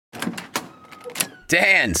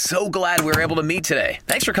Dan, so glad we were able to meet today.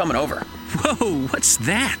 Thanks for coming over. Whoa, what's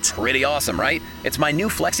that? Pretty awesome, right? It's my new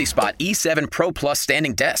FlexiSpot E7 Pro Plus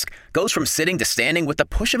standing desk. Goes from sitting to standing with the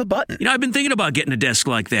push of a button. You know, I've been thinking about getting a desk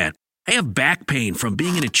like that. I have back pain from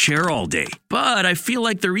being in a chair all day, but I feel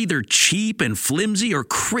like they're either cheap and flimsy or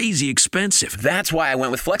crazy expensive. That's why I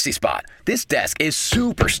went with FlexiSpot. This desk is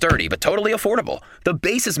super sturdy, but totally affordable. The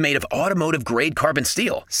base is made of automotive-grade carbon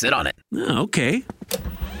steel. Sit on it. Oh, okay.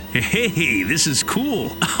 Hey, this is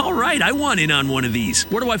cool. All right, I want in on one of these.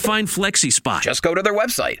 Where do I find FlexiSpot? Just go to their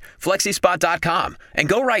website, flexispot.com, and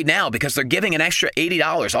go right now because they're giving an extra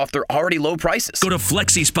 $80 off their already low prices. Go to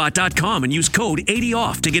flexispot.com and use code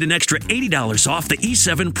 80OFF to get an extra $80 off the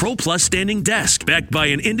E7 Pro Plus standing desk, backed by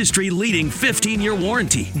an industry-leading 15-year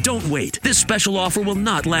warranty. Don't wait. This special offer will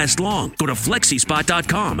not last long. Go to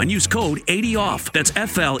flexispot.com and use code 80OFF. That's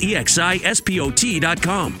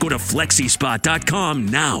FLEXISPOT.com. Go to flexispot.com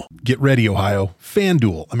now. Get ready, Ohio.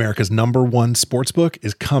 FanDuel, America's #1 sportsbook,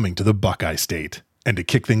 is coming to the Buckeye State. And to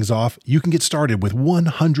kick things off, you can get started with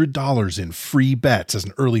 $100 in free bets as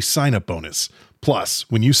an early sign-up bonus. Plus,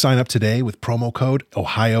 when you sign up today with promo code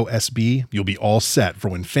OhioSB, you'll be all set for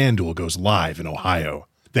when FanDuel goes live in Ohio.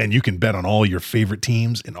 Then you can bet on all your favorite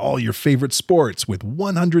teams and all your favorite sports with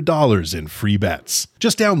 $100 in free bets.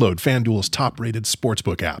 Just download FanDuel's top-rated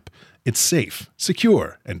sportsbook app. It's safe,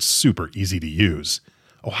 secure, and super easy to use.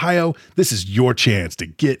 Ohio, this is your chance to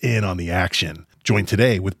get in on the action. Join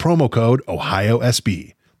today with promo code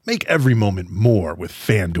OhioSB. Make every moment more with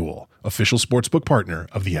FanDuel, official sportsbook partner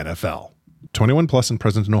of the NFL. 21 plus and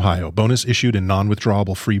present in Ohio. Bonus issued in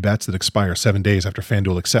non-withdrawable free bets that expire 7 days after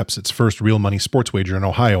FanDuel accepts its first real money sports wager in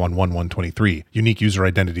Ohio on 1/1/23. Unique user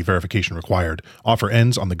identity verification required. Offer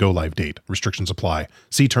ends on the go-live date. Restrictions apply.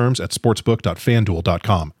 See terms at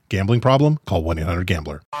sportsbook.fanduel.com. Gambling problem? Call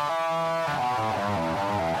 1-800-GAMBLER.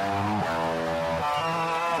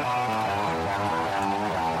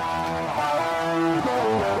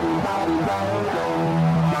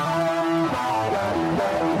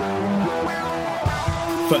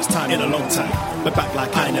 First time in a long time, but back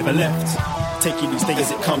like I never left. Taking each day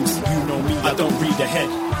as it comes, you know me, I don't read ahead.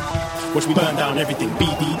 Watch me burn down everything,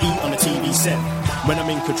 BDE on the TV set. When I'm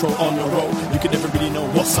in control on the road, you can never really know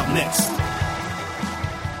what's up next.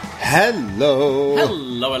 Hello.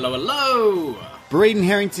 Hello. Braden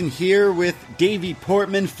Harrington here with Davey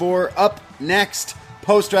Portman for Up Next,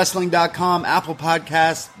 postwrestling.com, Apple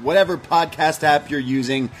Podcasts, whatever podcast app you're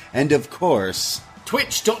using, and of course,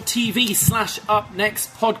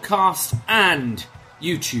 twitch.tv/upnextpodcast and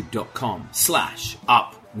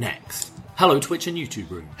youtube.com/upnext. Hello, Twitch and YouTube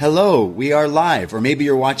room. Hello, we are live, or maybe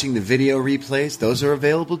you're watching the video replays. Those are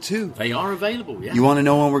available too. They are available, yeah. You want to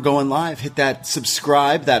know when we're going live? Hit that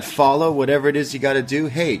subscribe, that follow, whatever it is you got to do.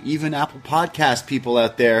 Hey, even Apple Podcast people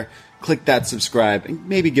out there, click that subscribe and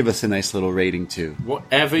maybe give us a nice little rating too.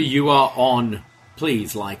 Whatever you are on,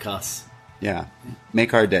 please like us. Yeah,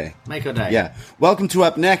 make our day. Make our day. Yeah. Welcome to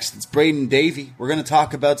Up Next. It's Braden Davey. We're going to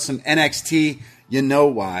talk about some NXT. You know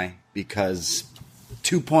why? Because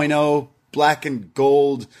 2.0, black and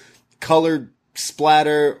gold, colored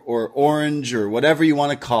splatter, or orange, or whatever you want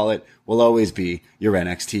to call it, will always be your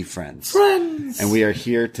NXT friends. And we are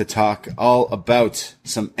here to talk all about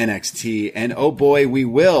some NXT. And oh boy, we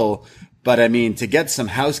will. But I mean, to get some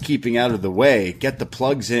housekeeping out of the way, get the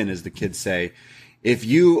plugs in, as the kids say. If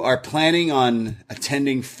you are planning on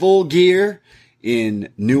attending Full Gear in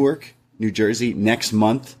Newark, New Jersey next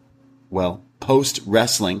month, well, Post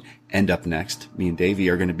Wrestling and Up Next, me and Davey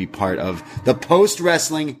are going to be part of the Post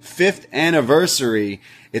Wrestling 5th anniversary.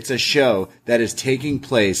 It's a show that is taking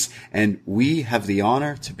place, and we have the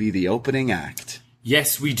honor to be the opening act.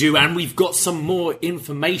 Yes, we do, and we've got some more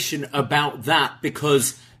information about that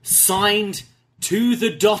because signed to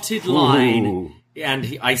the dotted line... Ooh.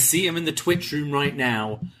 And I see him in the Twitch room right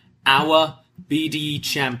now. Our BDE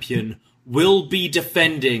champion will be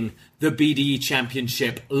defending the BDE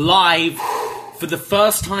championship live for the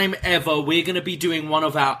first time ever. We're going to be doing one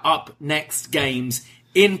of our Up Next games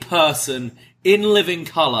in person, in living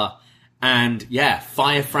color. And yeah,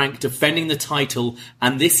 Fire Frank defending the title.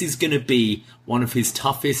 And this is going to be one of his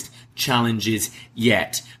toughest challenges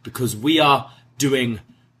yet because we are doing...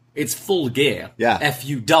 It's full gear. Yeah.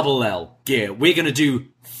 FULL gear. We're going to do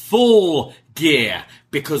full gear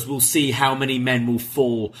because we'll see how many men will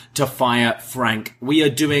fall to Fire Frank. We are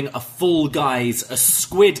doing a Full Guys, a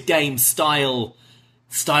Squid Game style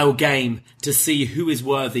game to see who is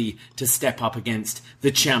worthy to step up against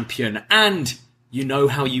the champion. And You know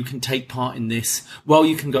how you can take part in this? Well,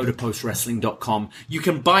 you can go to postwrestling.com. You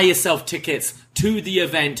can buy yourself tickets to the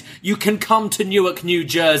event. You can come to Newark, New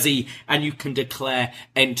Jersey, and you can declare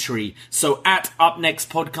entry. So at upNXT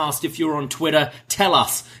Podcast, if you're on Twitter, tell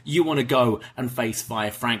us you want to go and face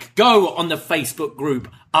Fire Frank. Go on the Facebook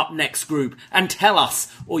group, upNXT group, and tell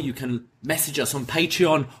us. Or you can message us on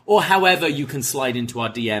Patreon, or however you can slide into our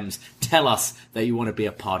DMs. Tell us that you want to be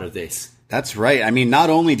a part of this. That's right. I mean, not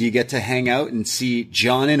only do you get to hang out and see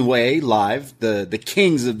John and Wei live, the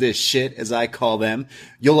kings of this shit, as I call them,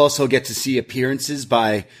 you'll also get to see appearances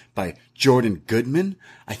by Jordan Goodman.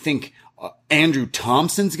 I think Andrew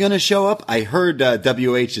Thompson's going to show up. I heard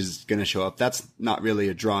WH is going to show up. That's not really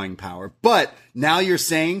a drawing power. But now you're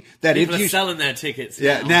saying that People if you are selling their tickets.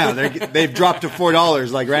 Yeah, now they've dropped to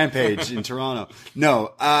 $4 like Rampage in Toronto.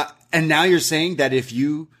 No, and now you're saying that if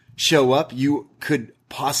you show up, you could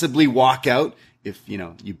possibly walk out if,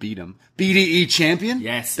 you beat him. BDE champion?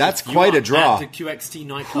 Yes. That's quite a draw. At the QXT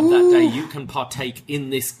nightclub that day, you can partake in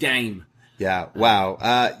this game. Yeah. Wow.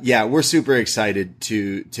 We're super excited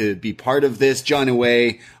to be part of this. John and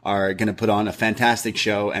Wei are going to put on a fantastic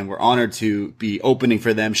show, and we're honored to be opening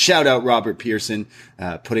for them. Shout out Robert Pearson,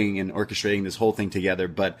 putting and orchestrating this whole thing together.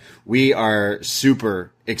 But we are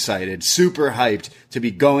super excited, super hyped to be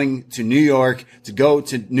going to New York, to go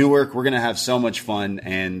to Newark. We're going to have so much fun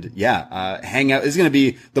and hang out. It's going to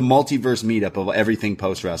be the multiverse meetup of everything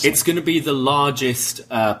post-wrestling. It's going to be the largest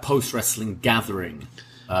post-wrestling gathering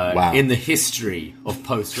in the history of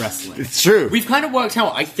post-wrestling. It's true. We've kind of worked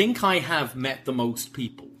out, I think I have met the most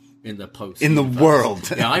people in the post in the world.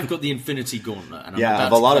 Yeah, I've got the Infinity Gauntlet, and I'm of about a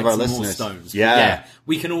to lot of our collect some listeners. more stones. Yeah,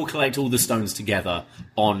 we can all collect all the stones together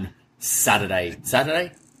on Saturday,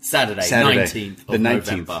 19th of the 19th.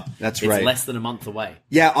 November. That's right. It's less than a month away.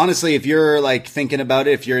 Yeah, honestly, if you're thinking about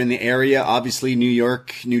it, if you're in the area, obviously New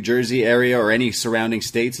York, New Jersey area, or any surrounding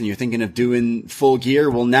states, and you're thinking of doing full gear,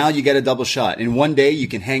 well, now you get a double shot. In one day, you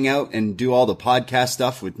can hang out and do all the podcast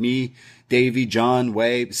stuff with me, Davey, John,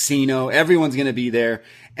 Wei, Sino. Everyone's going to be there.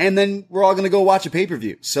 And then we're all going to go watch a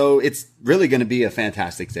pay-per-view. So it's really going to be a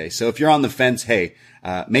fantastic day. So if you're on the fence, hey,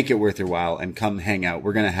 make it worth your while and come hang out.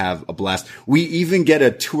 We're going to have a blast. We even get a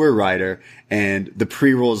tour rider, and the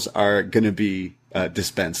pre-rolls are going to be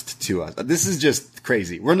dispensed to us. This is just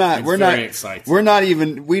crazy. We're not excited.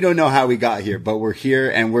 We don't know how we got here, but we're here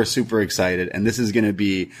and we're super excited. And this is going to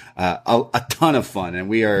be a ton of fun. And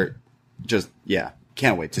we are just,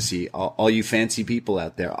 can't wait to see all you fancy people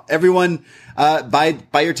out there. Everyone, buy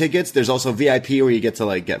your tickets. There's also VIP where you get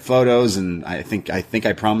to get photos, and I think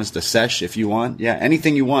I promised a sesh if you want. Yeah,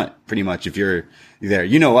 anything you want, pretty much. If you're there,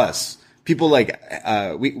 you know us. People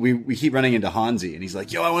we keep running into Hansi, and he's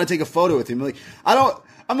like, "Yo, I want to take a photo with you." I'm like,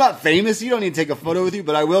 I'm not famous. You don't need to take a photo with you,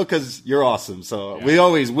 but I will because you're awesome. So we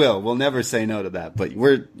always will. We'll never say no to that. But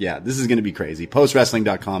this is going to be crazy.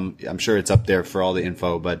 Postwrestling.com. I'm sure it's up there for all the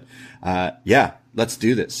info. But let's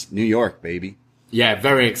do this. New York, baby. Yeah,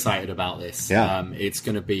 very excited about this. Yeah. It's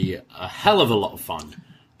going to be a hell of a lot of fun.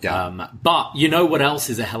 Yeah. But you know what else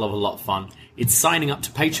is a hell of a lot of fun? It's signing up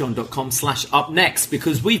to patreon.com/upnext,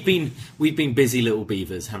 because we've been busy little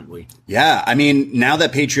beavers, haven't we? Yeah. I mean, now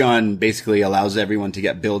that Patreon basically allows everyone to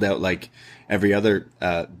get billed out like every other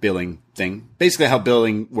billing thing, basically how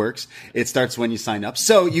billing works, it starts when you sign up.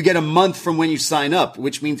 So you get a month from when you sign up,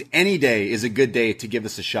 which means any day is a good day to give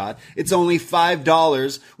us a shot. It's only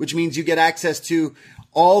 $5, which means you get access to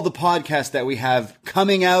all the podcasts that we have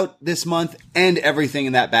coming out this month and everything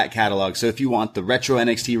in that back catalog. So if you want the retro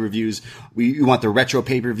NXT reviews, you want the retro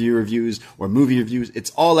pay-per-view reviews or movie reviews, it's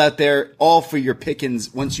all out there, all for your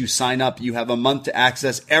pickings. Once you sign up, you have a month to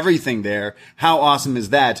access everything there. How awesome is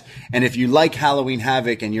that? And if you like Halloween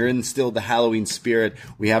Havoc and you're in still the Halloween spirit,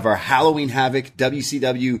 we have our Halloween Havoc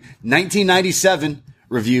WCW 1997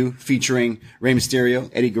 review featuring Rey Mysterio,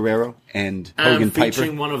 Eddie Guerrero, and Hogan Piper.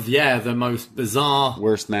 Featuring one of the most bizarre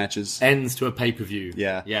worst matches ends to a pay-per-view.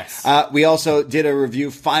 Yeah. Yes. We also did a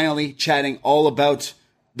review finally chatting all about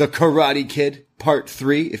the Karate Kid Part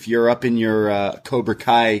 3. If you're up in your Cobra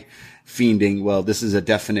Kai fiending, well, this is a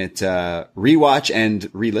definite rewatch and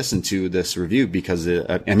re-listen to this review because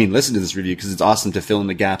listen to this review because it's awesome to fill in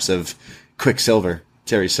the gaps of Quicksilver.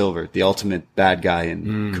 Terry Silver, the ultimate bad guy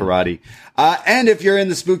in karate. And if you're in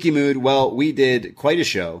the spooky mood, well, we did quite a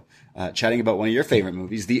show chatting about one of your favorite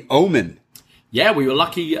movies, The Omen. Yeah, we were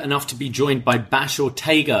lucky enough to be joined by Bash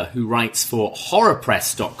Ortega, who writes for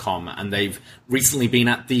HorrorPress.com, and they've recently been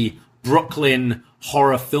at the Brooklyn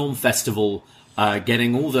Horror Film Festival,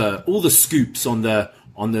 getting all the scoops on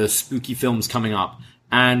the spooky films coming up,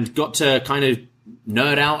 and got to kind of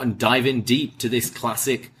nerd out and dive in deep to this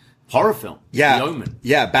classic horror film. Yeah. The Omen.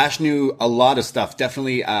 Yeah, Bash knew a lot of stuff.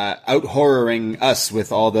 Definitely out-horroring us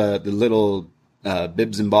with all the little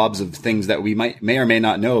bibs and bobs of things that we may or may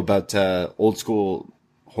not know about old school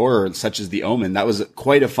horror, such as The Omen. That was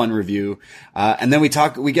quite a fun review. And then we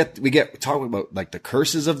talk about like the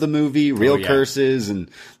curses of the movie, real curses and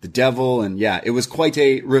the devil. And yeah, it was quite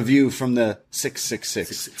a review from the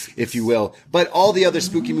 666, if you will. But all the other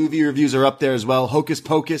spooky movie reviews are up there as well. Hocus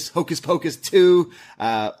Pocus, Hocus Pocus 2,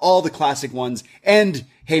 all the classic ones. And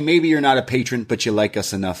hey, maybe you're not a patron, but you like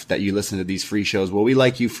us enough that you listen to these free shows. Well, we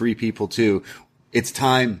like you free people too. It's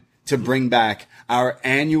time to bring back our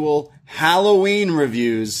annual Halloween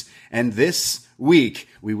reviews. And this week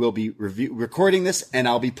we will be recording this, and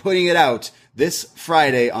I'll be putting it out this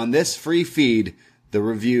Friday on this free feed. The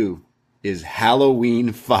review is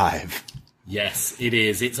Halloween 5. Yes, it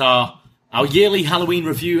is. It's our yearly Halloween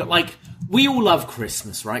review. Like, we all love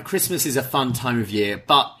Christmas, right? Christmas is a fun time of year,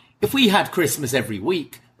 but if we had Christmas every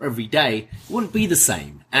week or every day, it wouldn't be the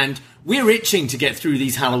same. And we're itching to get through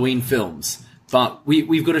these Halloween films. But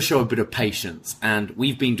we've got to show a bit of patience, and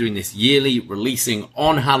we've been doing this yearly, releasing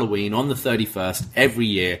on Halloween, on the 31st, every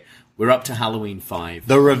year. We're up to Halloween 5.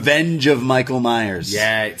 The Revenge of Michael Myers.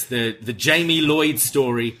 Yeah, it's the Jamie Lloyd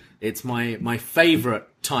story. It's my favorite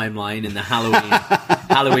timeline in the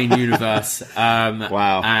Halloween universe.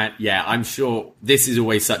 Wow. And yeah, I'm sure this is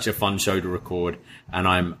always such a fun show to record, and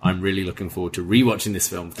I'm really looking forward to rewatching this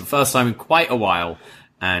film for the first time in quite a while.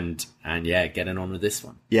 And yeah, getting on with this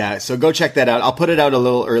one. Yeah, so go check that out. I'll put it out a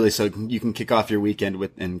little early so you can kick off your weekend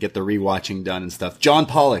with and get the rewatching done and stuff. John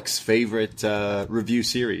Pollock's favorite review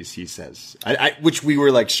series, he says, which we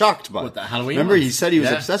were like shocked by. What, the Halloween? Remember, ones? he said he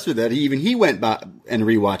was obsessed with that. He went back and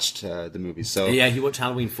rewatched the movie. So yeah, he watched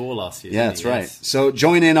Halloween 4 last year. Yeah, that's right. So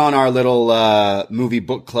join in on our little movie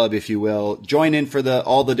book club, if you will. Join in for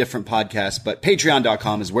all the different podcasts, but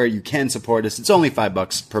patreon.com is where you can support us. It's only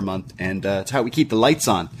 $5 per month, and it's how we keep the lights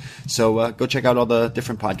on. So go check out all the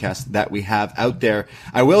different podcasts that we have out there.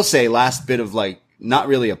 I will say, last bit of not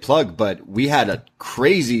really a plug, but we had a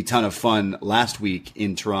crazy ton of fun last week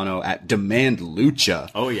in Toronto at Demand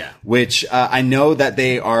Lucha. Oh yeah. Which I know that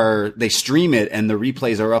they stream it and the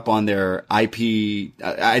replays are up on their IWTV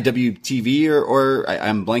or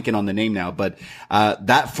I'm blanking on the name now, but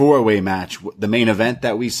that 4-way match, the main event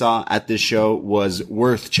that we saw at this show, was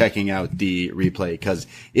worth checking out the replay because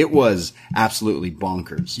it was absolutely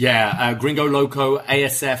bonkers. Yeah, Gringo Loco,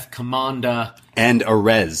 ASF, Commander. And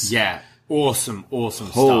Arez. Yeah. Awesome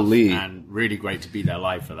Holy. stuff, and really great to be there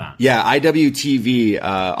live for that. Yeah, IWTV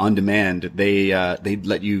on demand, they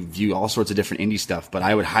let you view all sorts of different indie stuff, but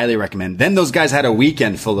I would highly recommend. Then those guys had a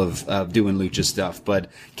weekend full of doing lucha stuff, but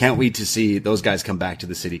can't wait to see those guys come back to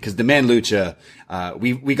the city because Demand Lucha,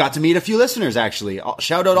 we got to meet a few listeners actually.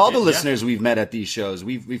 Shout out all the listeners we've met at these shows.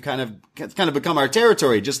 We've kind of become our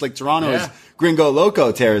territory, just like Toronto's Gringo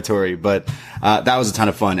Loco territory. But that was a ton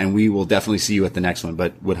of fun, and we will definitely see you at the next one.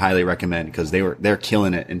 But would highly recommend because they're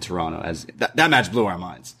killing it in Toronto. As that match blew our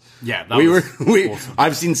minds. Yeah,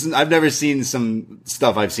 awesome. I've never seen some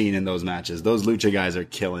stuff I've seen in those matches. Those lucha guys are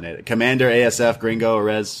killing it. Commander, ASF, Gringo,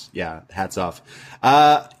 Rez. Yeah, hats off.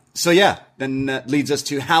 So yeah, then that leads us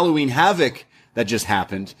to Halloween Havoc that just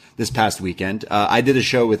happened this past weekend. I did a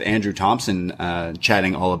show with Andrew Thompson,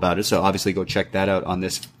 chatting all about it. So obviously go check that out on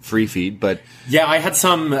this free feed. But yeah, I had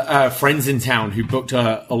some friends in town who booked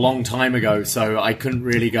a long time ago, so I couldn't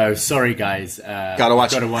really go. Sorry, guys. Gotta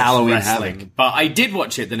watch Halloween wrestling. Havoc. But I did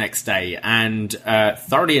watch it the next day and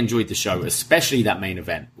thoroughly enjoyed the show, especially that main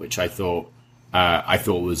event, which I thought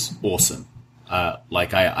was awesome.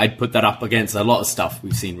 I'd put that up against a lot of stuff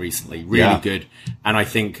we've seen recently. Really good. And I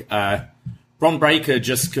think Bron Breakker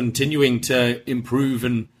just continuing to improve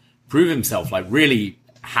and prove himself, really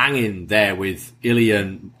hanging there with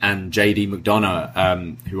Ilya and JD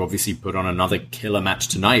McDonough, who obviously put on another killer match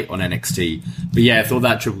tonight on NXT. But yeah, I thought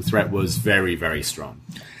that triple threat was very, very strong.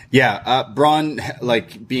 Yeah, Braun,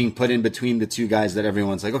 being put in between the two guys that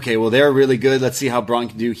everyone's like, okay, well, they're really good. Let's see how Braun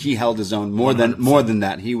can do. He held his own more 100%. than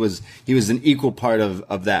that. He was an equal part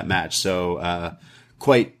of that match. So,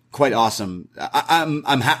 quite awesome.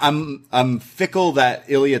 I'm fickle that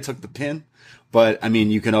Ilya took the pin, but I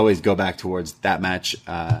mean, you can always go back towards that match,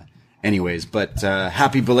 anyways. But,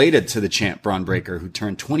 happy belated to the champ, Bron Breakker, who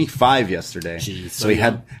turned 25 yesterday. Jeez, so he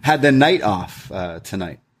had the night off,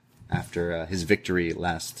 tonight. After his victory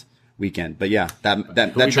last weekend. But yeah, that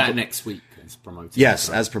back next week as promoted. Yes,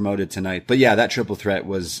 as promoted tonight. But yeah, that triple threat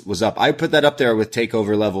was up. I put that up there with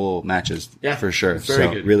takeover level matches for sure.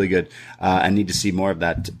 Very good. Really good. I need to see more of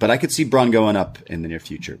that. But I could see Braun going up in the near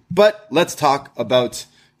future. But let's talk about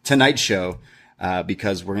tonight's show,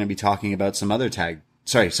 because we're going to be talking about some other tag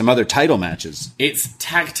some other title matches. It's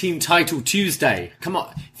Tag Team Title Tuesday. Come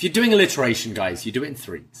on. If you're doing alliteration, guys, you do it in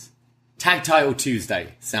threes. Tag Title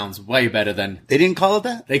Tuesday sounds way better than... They didn't call it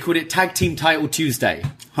that? They called it Tag Team Title Tuesday.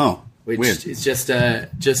 Huh. Which Weird. is just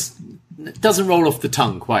it doesn't roll off the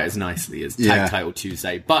tongue quite as nicely as Tag Title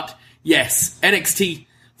Tuesday. But yes, NXT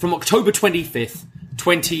from October 25th,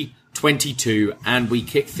 2022. And we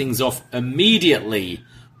kick things off immediately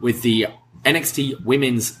with the NXT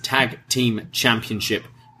Women's Tag Team Championship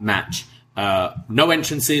match. No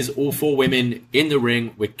entrances, all 4 women in the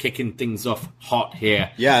ring. We're kicking things off hot here.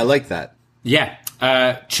 Yeah, I like that. Yeah.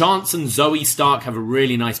 Chance and Zoe Stark have a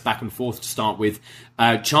really nice back and forth to start with.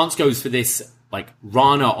 Chance goes for this like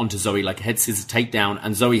Rana onto Zoe, like a head scissors takedown,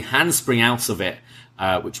 and Zoe handspring out of it,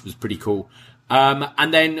 which was pretty cool.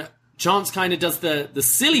 And then Chance kind of does the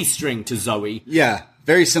silly string to Zoe. Yeah.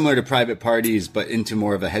 Very similar to Private Parties, but into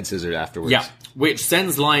more of a head scissors afterwards. Yeah, which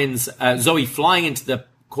sends Zoe flying into the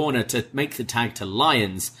corner to make the tag to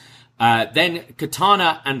Lions. Then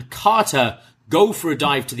Katana and Carter go for a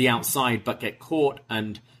dive to the outside, but get caught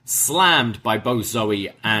and slammed by both Zoe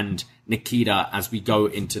and Nikita as we go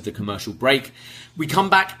into the commercial break. We come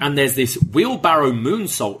back and there's this wheelbarrow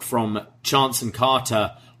moonsault from Chance and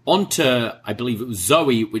Carter onto, I believe it was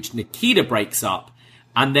Zoe, which Nikita breaks up.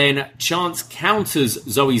 And then Chance counters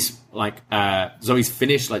Zoe's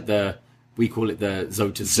finish, like we call it the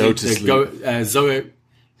Zoe to sleep.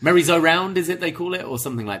 Merry Zoe round, is it they call it, or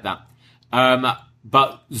something like that.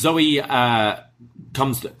 But Zoe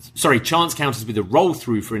Chance counters with a roll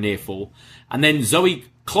through for a near fall, and then Zoe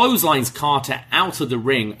clotheslines Carter out of the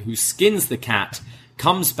ring, who skins the cat,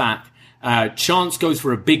 comes back. Chance goes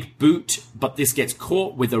for a big boot, but this gets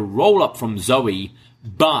caught with a roll up from Zoe,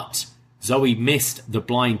 but Zoe missed the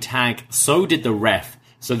blind tag, so did the ref.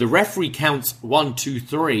 So the referee counts 1, 2,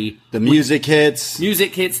 3. The music hits.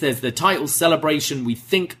 Music hits, there's the title celebration. We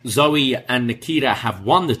think Zoe and Nikita have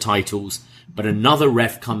won the titles, but another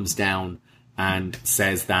ref comes down and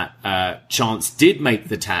says that Chance did make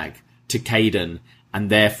the tag to Caden,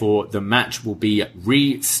 and therefore the match will be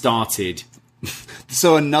restarted.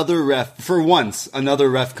 So another ref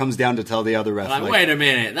comes down to tell the other ref. Like, wait a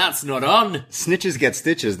minute, that's not on. Snitches get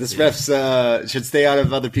stitches. This ref's should stay out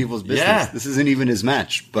of other people's business. Yeah. This isn't even his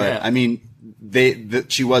match. But I mean,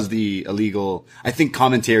 she was the illegal. I think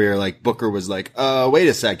commentary or like Booker was like, wait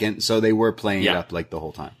a second. So they were playing it up like the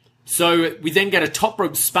whole time. So we then get a top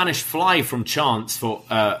rope Spanish fly from Chance for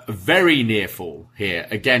a very near fall here.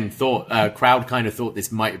 Again, crowd kind of thought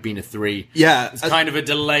this might have been a 3. Yeah, it's kind of a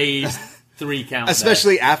delayed 3 count.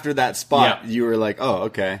 Especially after that spot, you were like, oh,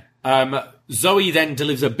 okay. Zoe then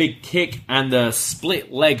delivers a big kick and the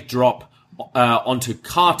split leg drop onto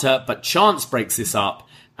Carter, but Chance breaks this up,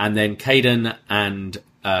 and then Caden and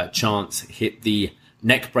Chance hit the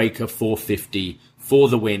neckbreaker 450 for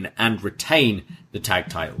the win and retain the tag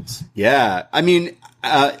titles. Yeah, I mean,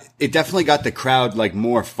 it definitely got the crowd like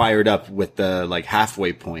more fired up with the like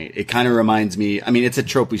halfway point. It kind of reminds me, I mean, it's a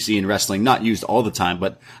trope we see in wrestling, not used all the time,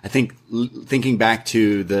 but I think thinking back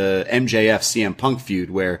to the MJF CM Punk feud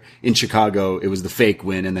where in Chicago it was the fake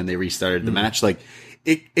win and then they restarted the match. Like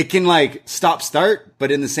it can like stop start,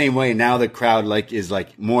 but in the same way now the crowd like is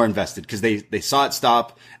like more invested because they saw it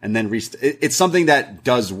stop and then it's something that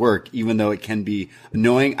does work even though it can be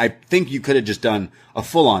annoying. I think you could have just done a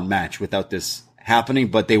full on match without this happening,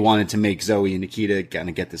 but they wanted to make Zoe and Nikita kind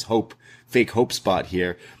of get this fake hope spot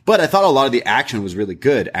here. But I thought a lot of the action was really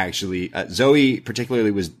good, actually. Zoe particularly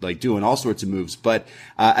was like doing all sorts of moves, but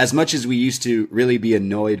as much as we used to really be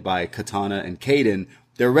annoyed by Katana and Caden,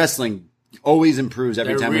 their wrestling always improves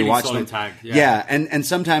every time we watch them. Tag, yeah, and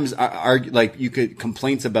sometimes like you could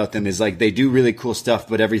complaints about them is like they do really cool stuff,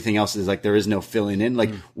 but everything else is like there is no filling in. Like,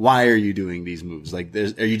 why are you doing these moves? Like,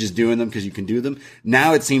 are you just doing them because you can do them?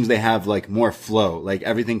 Now it seems they have like more flow. Like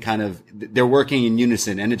everything kind of they're working in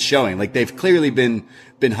unison, and it's showing. Like they've clearly been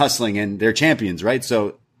hustling, and they're champions, right?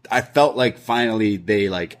 So I felt like finally they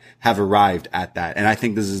like have arrived at that. And I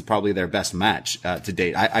think this is probably their best match to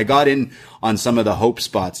date. I got in on some of the hope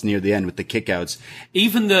spots near the end with the kickouts.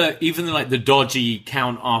 Even the like the dodgy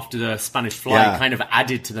count after the Spanish fly kind of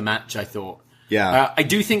added to the match, I thought. Yeah. I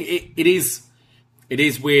do think it is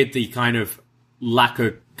weird, the kind of lack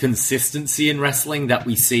of consistency in wrestling that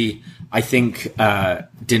we see. I think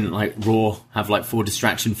didn't like Raw have like 4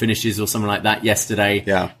 distraction finishes or something like that yesterday.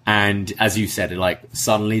 Yeah. And as you said, like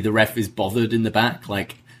suddenly the ref is bothered in the back,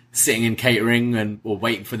 like sitting in catering or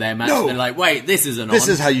waiting for their match. No. And they're like, wait, this isn't on. This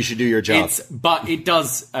is how you should do your job. But it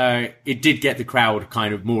does. It did get the crowd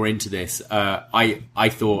kind of more into this. I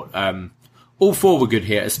thought all 4 were good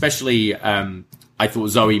here, especially I thought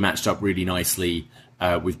Zoe matched up really nicely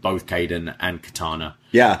with both Caden and Katana.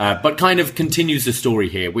 Yeah. But kind of continues the story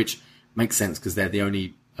here, which makes sense because they're the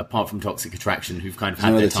only, apart from Toxic Attraction, who've kind of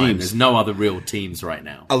had their time. There's no other real teams right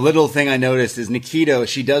now. A little thing I noticed is Nikita,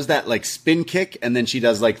 she does that like spin kick, and then she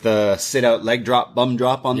does like the sit out leg drop, bum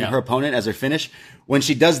drop on her opponent as her finish. When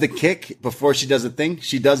she does the kick, before she does the thing,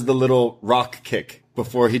 she does the little rock kick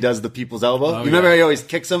before he does the people's elbow. You remember how he always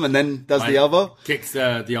kicks him and then does the elbow? Kicks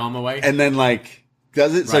the arm away. And then like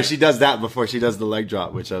does it. Right. So she does that before she does the leg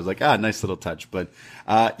drop, which I was like, nice little touch. But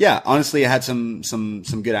honestly, it had some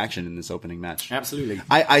good action in this opening match. Absolutely.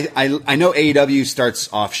 I know AEW starts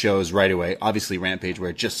off shows right away. Obviously Rampage,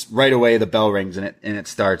 where just right away the bell rings and it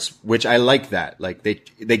starts, which I like that. Like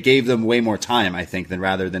they gave them way more time, I think,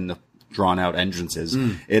 rather than the drawn out entrances.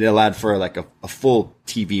 It allowed for like a full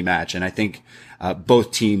TV match, and I think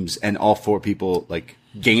both teams and all four people like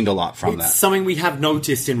gained a lot from that. Something we have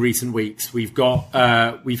noticed in recent weeks. We've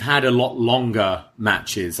had a lot longer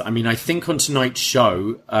matches. I mean, I think on tonight's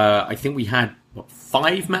show, I think we had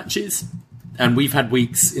 5 matches, and we've had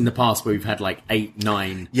weeks in the past where we've had like 8,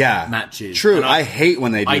 9 matches. True. And I hate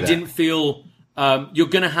when they do that. I didn't feel you're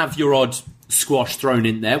going to have your odd squash thrown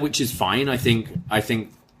in there, which is fine. I think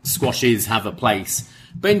squashes have a place,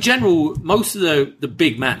 but in general, most of the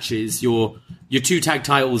big matches, your 2 tag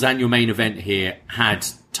titles and your main event here had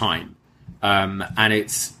time, and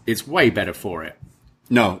it's way better for it.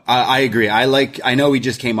 No, I agree. I know we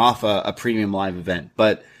just came off a premium live event,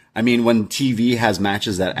 but I mean, when TV has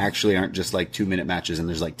matches that actually aren't just like 2-minute matches and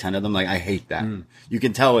there's like 10 of them, like I hate that. You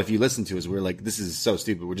can tell if you listen to us, we're like, this is so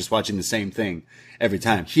stupid. We're just watching the same thing every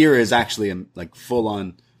time. Here is actually a like full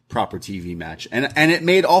on proper TV match, and it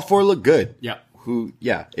made all 4 look good.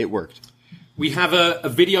 It worked. We have a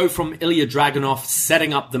video from Ilya Dragunov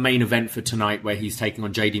setting up the main event for tonight, where he's taking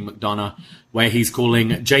on JD McDonough, where he's calling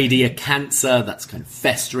JD a cancer that's kind of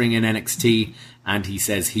festering in NXT, and he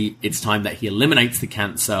says it's time that he eliminates the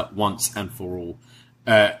cancer once and for all.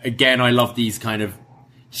 Again, I love these kind of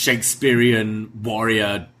Shakespearean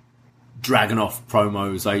warrior Dragunov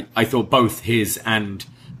promos. I thought both his and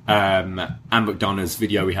McDonough's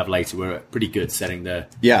video we have later were pretty good, setting the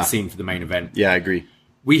scene for the main event. Yeah, I agree.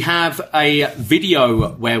 We have a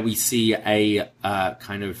video where we see a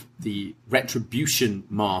kind of the retribution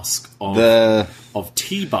mask of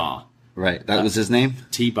T-Bar. Right, that was his name?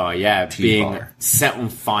 T-Bar, yeah, being set on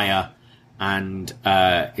fire. And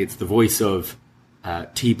it's the voice of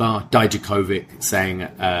T-Bar, Dijakovic, saying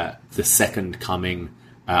the second coming.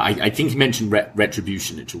 I think he mentioned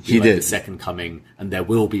retribution. It will be the second coming, and there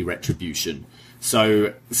will be retribution.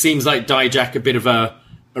 So it seems like Dijak, a bit of a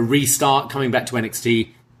restart, coming back to NXT.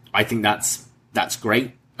 I think that's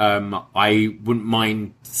great. I wouldn't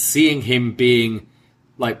mind seeing him being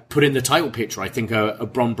like put in the title picture. I think a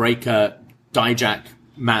Bron Breakker Dijak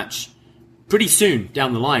match pretty soon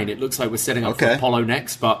down the line. It looks like we're setting up for Apollo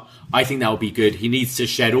next, but I think that will be good. He needs to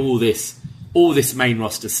shed all this main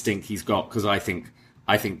roster stink he's got, because I think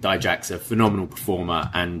Dijak's a phenomenal performer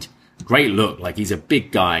and great look. Like, he's a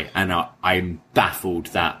big guy, and I'm baffled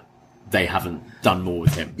that they haven't done more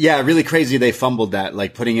with him. Yeah, really crazy they fumbled that,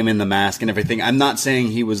 like putting him in the mask and everything. I'm not saying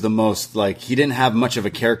he was the most, like, he didn't have much of a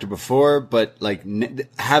character before, but like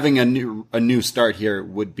having a new start here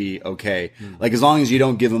would be okay. Like, as long as you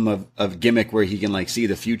don't give him a gimmick where he can like see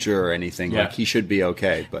the future or anything, like he should be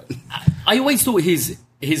okay. But I always thought his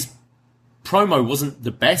promo wasn't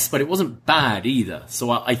the best, but it wasn't bad either.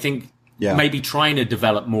 So I think maybe trying to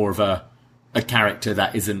develop more of a character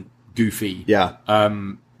that isn't goofy.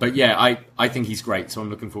 But yeah, I think he's great, so I'm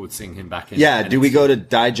looking forward to seeing him back in. Yeah, do we go to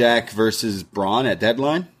Dijak versus Braun at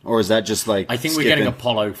Deadline? Or is that just like I think we're getting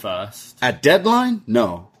Apollo first. At Deadline?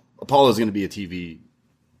 No. Apollo's going to be a TV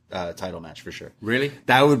title match for sure. Really?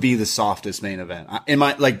 That would be the softest main event.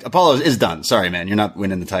 Apollo is done. Sorry, man. You're not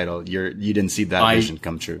winning the title. You didn't see that vision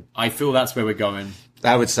come true. I feel that's where we're going.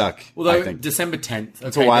 That would suck. Although, I think. December 10th.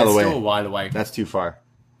 That's a while away. Still a while away. That's too far.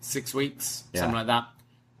 6 weeks, something like that.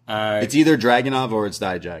 It's either Dragunov or it's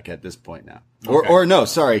Dijak at this point now. Or no,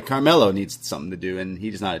 sorry, Carmelo needs something to do, and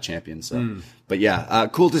he's not a champion. So, but yeah,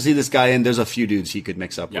 cool to see this guy in. There's a few dudes he could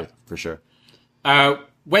mix up with for sure.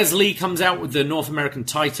 Wesley comes out with the North American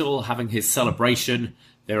title, having his celebration.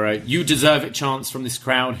 There are "You Deserve It" chants from this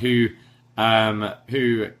crowd I'm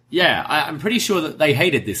pretty sure that they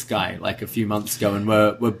hated this guy like a few months ago and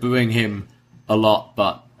were booing him a lot,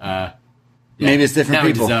 but. Maybe it's different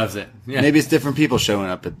people. He deserves it. Yeah. Maybe it's different people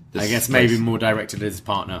showing up at this I guess place. Maybe more directed at his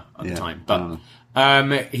partner at the time. But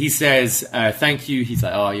he says, thank you. He's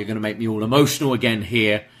like, you're going to make me all emotional again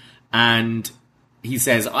here. And he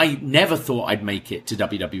says, I never thought I'd make it to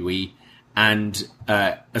WWE. and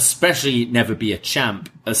especially never be a champ,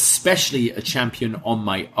 especially a champion on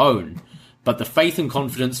my own. But the faith and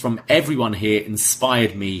confidence from everyone here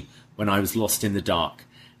inspired me when I was lost in the dark.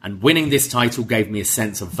 And winning this title gave me a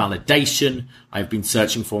sense of validation I've been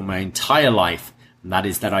searching for my entire life, and that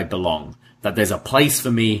is that I belong, that there's a place for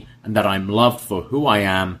me, and that I'm loved for who I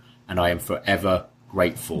am, and I am forever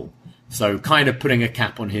grateful. So kind of putting a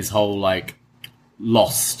cap on his whole, like,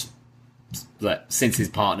 lost, since his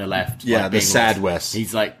partner left. Yeah, like, the sad lost. West.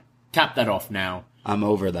 He's like, cap that off now. I'm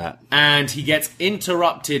over that. And he gets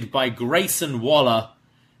interrupted by Grayson Waller,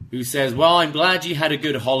 who says, well, I'm glad you had a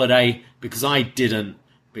good holiday, because I didn't,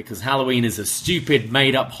 because Halloween is a stupid,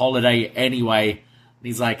 made-up holiday anyway. And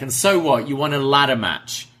he's like, and so what? You won a ladder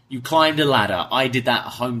match. You climbed a ladder. I did that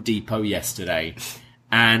at Home Depot yesterday.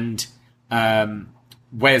 And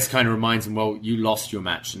Wes kind of reminds him, well, you lost your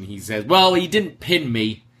match. And he says, well, he didn't pin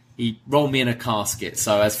me. He rolled me in a casket.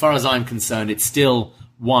 So as far as I'm concerned, it's still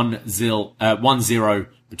 1-0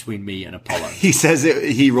 between me and Apollo. He says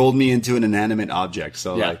he rolled me into an inanimate object.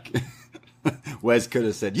 So, like, Wes could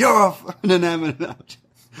have said, you're an inanimate object.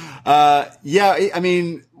 Yeah, I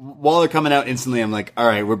mean, Waller coming out instantly, I'm like, all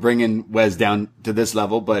right, we're bringing Wes down to this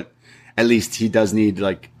level, but at least he does need,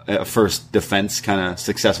 like, a first defense, kind of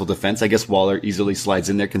successful defense. I guess Waller easily slides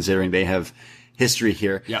in there considering they have history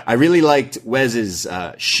here. Yeah. I really liked Wes's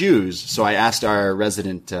shoes, so I asked our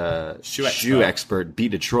resident shoe expert, B.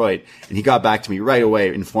 Detroit, and he got back to me right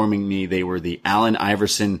away, informing me they were the Allen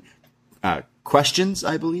Iverson questions,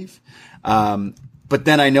 I believe. But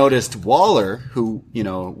then I noticed Waller, who, you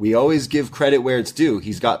know, we always give credit where it's due.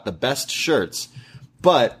 He's got the best shirts,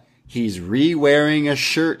 but he's re-wearing a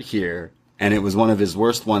shirt here. And it was one of his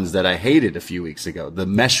worst ones that I hated a few weeks ago. The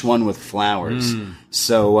mesh one with flowers.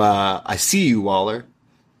 So, I see you, Waller.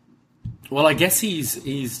 Well, I guess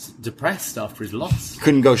he's depressed after his loss.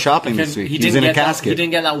 Couldn't go shopping this week. He's in a casket. He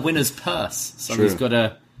didn't get that winner's purse. So True. he's got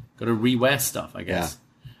to re-wear stuff, I guess.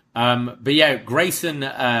 Yeah. But yeah, Grayson,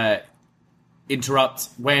 interrupts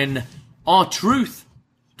when R-Truth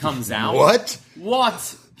comes out.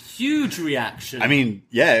 What? Huge reaction. I mean,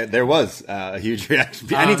 yeah, there was a huge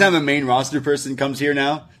reaction. Anytime a main roster person comes here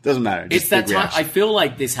now, doesn't matter. It's that time. I feel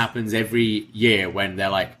like this happens every year when they're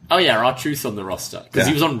like, oh yeah, R-Truth's on the roster. Because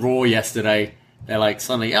he was on Raw yesterday. They're like,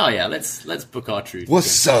 suddenly, oh yeah, let's book R-Truth.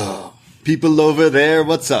 What's up? People over there,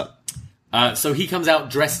 what's up? So he comes out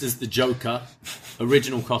dressed as the Joker.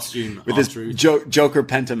 Original costume. With his Joker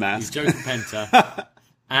Penta mask. He's Joker Penta.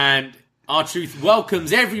 And R-Truth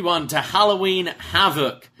welcomes everyone to Halloween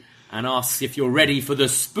Havoc and asks if you're ready for the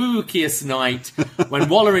spookiest night, when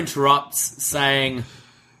Waller interrupts, saying,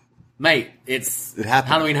 mate, it happened.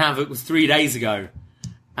 Halloween Havoc was 3 days ago.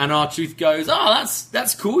 And R-Truth goes, oh,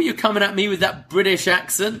 that's cool, you're coming at me with that British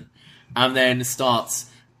accent. And then starts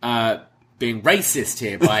being racist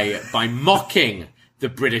here by mocking the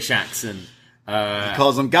British accent. He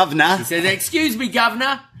calls him governor. He says, excuse me,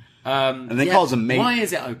 governor. And then calls him mate. Why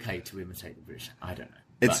is it okay to imitate the British? I don't know.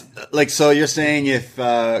 It's like, so you're saying if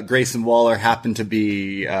Grayson Waller happened to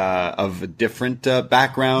be of a different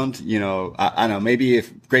background, you know, I don't know, maybe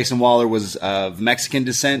if Grayson Waller was of Mexican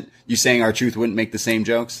descent, you saying R-Truth wouldn't make the same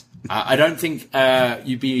jokes? I don't think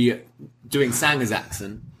you'd be doing Sanger's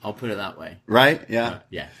accent. I'll put it that way. Right? Yeah.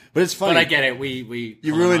 Yeah. But it's funny. But I get it.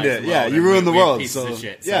 You ruined it. Yeah, you ruined the world. Pieces of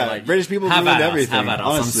shit. Yeah, like, British people ruined everything. Have at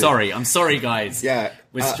us. I'm sorry, guys. Yeah.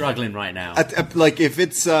 We're struggling right now. Like,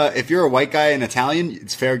 if you're a white guy in Italian,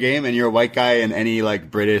 it's fair game, and you're a white guy in any, like,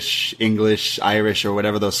 British, English, Irish, or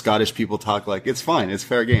whatever those Scottish people talk like, it's fine. It's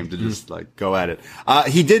fair game to just, like, go at it.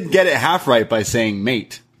 He did get it half right by saying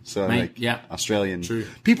mate. So, mate, like, yeah. Australian. True.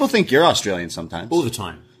 People think you're Australian sometimes. All the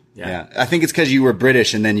time. Yeah. I think it's because you were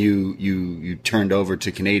British and then you turned over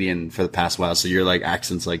to Canadian for the past while, so your like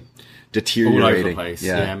accent's like deteriorating. All over the place.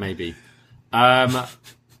 Yeah, maybe.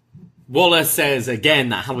 Waller says again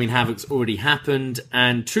that Halloween Havoc's already happened,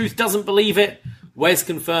 and Truth doesn't believe it. Wes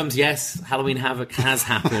confirms yes, Halloween Havoc has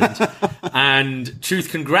happened, and Truth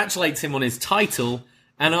congratulates him on his title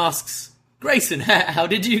and asks, Grayson, how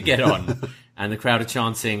did you get on? And the crowd are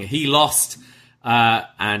chanting, he lost.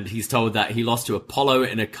 And he's told that he lost to Apollo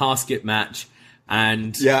in a casket match.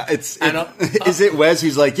 And yeah, is it Wes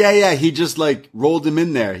who's like, yeah, he just like rolled him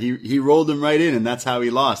in there. He rolled him right in, and that's how he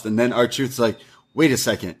lost. And then R-Truth's like, wait a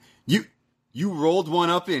second, you rolled one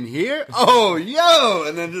up in here? Oh, yo!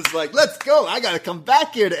 And then just like, let's go. I gotta come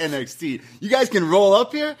back here to NXT. You guys can roll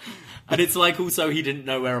up here? And it's like also he didn't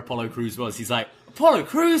know where Apollo Crews was. He's like, Apollo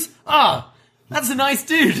Crews? That's a nice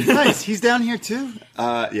dude. Nice. He's down here too?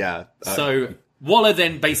 Yeah. So Waller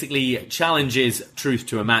then basically challenges Truth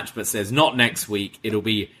to a match, but says not next week. It'll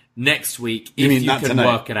be next week, You if mean you not can tonight?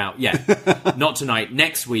 work it out. Yeah, not tonight.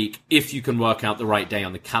 Next week, if you can work out the right day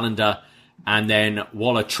on the calendar. And then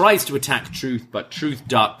Waller tries to attack Truth, but Truth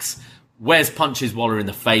ducks. Wes punches Waller in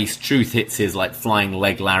the face. Truth hits his like flying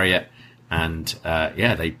leg lariat. And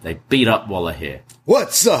they beat up Waller here.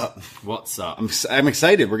 What's up? What's up? I'm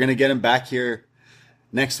excited. We're going to get him back here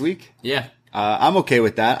next week. Yeah. I'm okay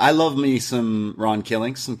with that. I love me some Ron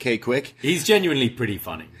Killing, some K Quick. He's genuinely pretty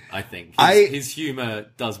funny, I think. His humor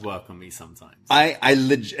does work on me sometimes.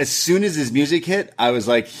 As soon as his music hit, I was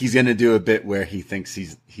like, he's going to do a bit where he thinks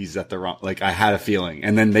he's at the wrong, like I had a feeling.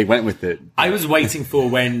 And then they went with it. I was waiting for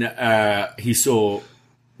when he saw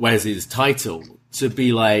Wes's title to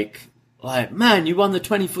be like, man, you won the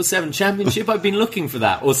 24/7 championship. I've been looking for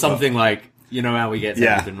that. Or something like, you know how he gets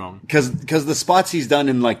everything wrong. Because the spots he's done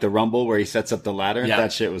in like the Rumble where he sets up the ladder,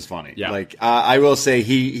 that shit was funny. Yeah. Like I will say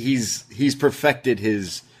he's perfected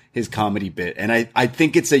his comedy bit, and I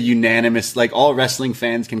think it's a unanimous, like all wrestling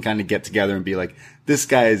fans can kind of get together and be like, this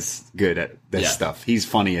guy's good at this stuff. He's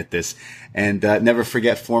funny at this, and never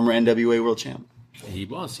forget former NWA World Champ. He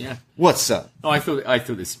was, yeah. What's up? Oh, I thought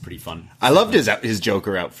this was pretty fun. I loved his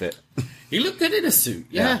Joker outfit. He looked good in a suit,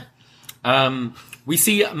 yeah. We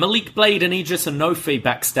see Malik Blade and Idris Anofe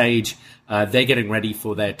backstage. They're getting ready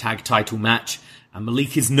for their tag title match. And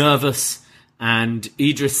Malik is nervous. And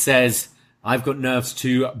Idris says, I've got nerves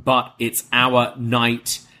too, but it's our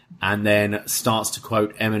night. And then starts to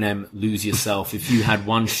quote Eminem, lose yourself. If you had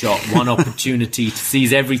one shot, one opportunity to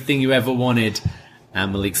seize everything you ever wanted.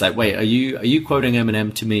 And Malik's like, wait, are you quoting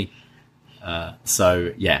Eminem to me?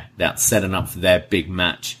 So, yeah, that's setting up for their big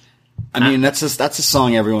match. I mean, that's a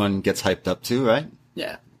song everyone gets hyped up to, right?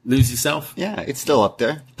 Yeah. Lose yourself. Yeah, it's still up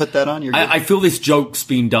there. Put that on. You're good. I feel this joke's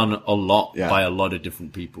been done a lot by a lot of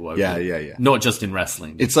different people. Yeah. Not just in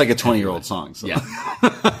wrestling. It's like a 20-year-old song. So. Yeah.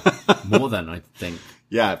 More than, I think.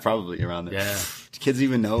 Yeah, probably around there. Yeah. Do kids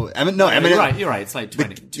even know? I mean, no, Eminem. You're right. It's like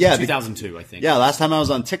 2002, I think. Yeah, last time I was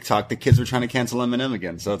on TikTok, the kids were trying to cancel Eminem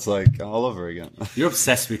again. So it's like all over again. You're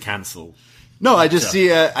obsessed with cancel. No, I just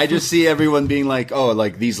see everyone being like, oh,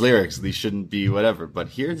 like these lyrics, these shouldn't be whatever. But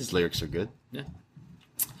here, these lyrics are good. Yeah.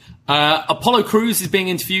 Apollo Crews is being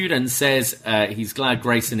interviewed and says he's glad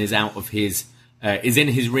Grayson is out of is in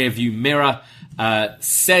his rearview mirror.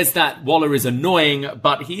 Says that Waller is annoying,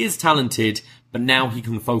 but he is talented. But now he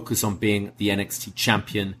can focus on being the NXT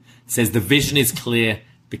champion. Says the vision is clear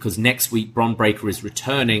because next week Bron Breakker is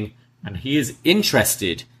returning, and he is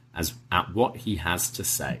interested at what he has to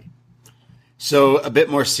say. So a bit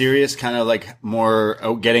more serious, kind of like more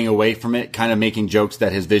getting away from it, kind of making jokes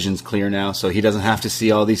that his vision's clear now, so he doesn't have to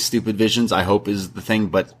see all these stupid visions, I hope is the thing,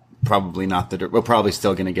 but probably not. We're probably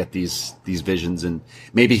still going to get these visions, and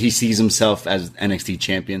maybe he sees himself as NXT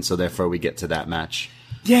champion, so therefore we get to that match.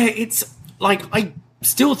 Yeah, it's like, I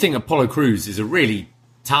still think Apollo Crews is a really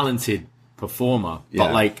talented performer,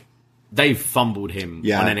 but like, they've fumbled him on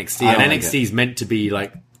NXT, and NXT is meant to be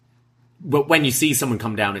like, but when you see someone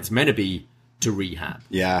come down, it's meant to be to rehab.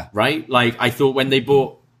 Yeah. Right? Like, I thought when they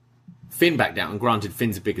brought Finn back down, granted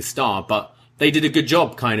Finn's a bigger star, but they did a good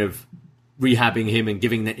job kind of rehabbing him and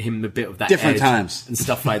giving him a bit of that different edge times and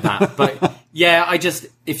stuff like that. But yeah,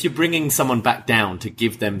 if you're bringing someone back down to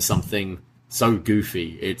give them something so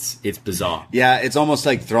goofy, it's bizarre. Yeah, it's almost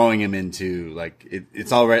like throwing him into, like,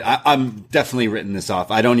 it's all right. I'm definitely written this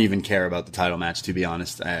off. I don't even care about the title match, to be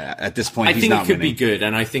honest. At this point, he's not winning. I think it could be good,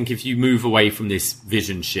 and I think if you move away from this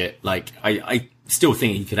vision shit, like, I still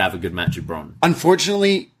think he could have a good match with Braun.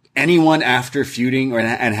 Unfortunately, anyone after feuding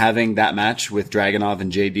and having that match with Dragunov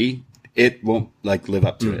and JD, it won't like live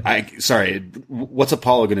up to it. What's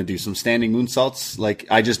Apollo going to do? Some standing moonsaults? Like,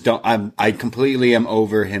 I just don't, I completely am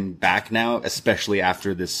over him back now, especially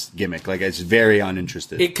after this gimmick. Like, it's very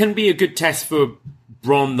uninterested. It can be a good test for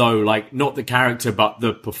Braun though, like, not the character, but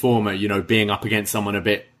the performer, you know, being up against someone a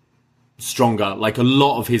bit stronger. Like, a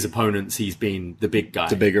lot of his opponents, he's been the big guy.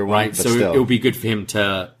 The bigger one. Right? So it'll be good for him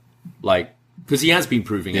to, like, because he has been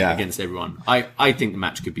proving it against everyone. I think the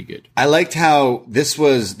match could be good. I liked how this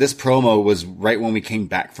promo was right when we came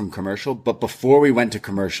back from commercial, but before we went to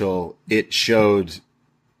commercial, it showed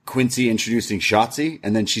Quincy introducing Shotzi,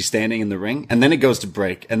 and then she's standing in the ring, and then it goes to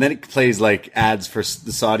break, and then it plays like ads for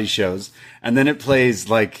the Saudi shows, and then it plays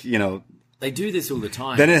like, you know, they do this all the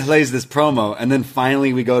time. Then it plays this promo, and then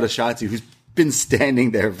finally we go to Shotzi, who's been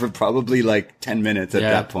standing there for probably like 10 minutes at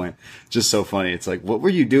that point. Just so funny. It's like, what were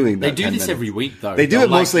you doing? They do this every week, though. They do it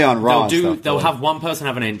mostly on Raw. They'll have one person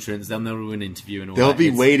have an entrance, then they'll do an interview, and all they'll that.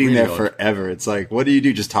 be waiting really there odd. forever. It's like, what do you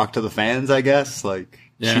do? Just talk to the fans, I guess. Like,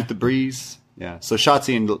 shoot the breeze. Yeah. So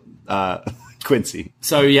Shotzi and Quincy.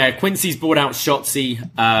 So, Quincy's brought out Shotzi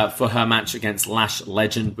for her match against Lash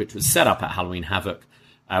Legend, which was set up at Halloween Havoc.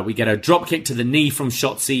 We get a drop kick to the knee from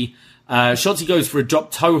Shotzi. Shotzi goes for a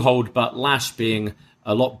drop toe hold, but Lash, being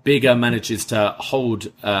a lot bigger, manages to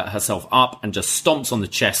hold herself up and just stomps on the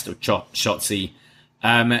chest of Shotzi.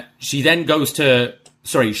 Shotzi goes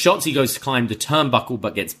to climb the turnbuckle,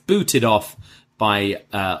 but gets booted off by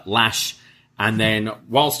Lash. And then,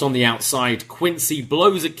 whilst on the outside, Quincy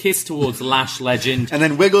blows a kiss towards Lash Legend. And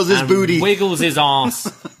then wiggles his booty. Wiggles his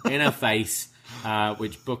ass in her face,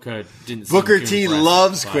 which Booker didn't see. Booker T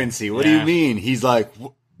loves Quincy. What do you mean? He's like,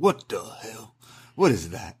 what the hell? What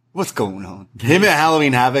is that? What's going on? Him at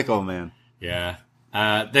Halloween Havoc? Oh, man. Yeah.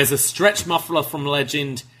 There's a stretch muffler from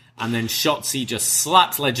Legend, and then Shotzi just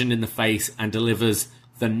slaps Legend in the face and delivers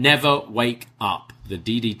the Never Wake Up, the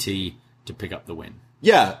DDT, to pick up the win.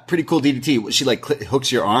 Yeah, pretty cool DDT. She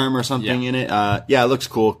hooks your arm or something in it. It looks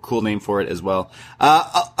cool. Cool name for it as well.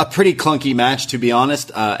 A pretty clunky match, to be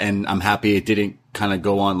honest. And I'm happy it didn't kind of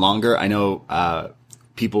go on longer. I know,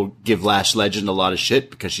 people give Lash Legend a lot of shit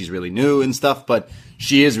because she's really new and stuff, but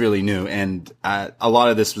she is really new. And, a lot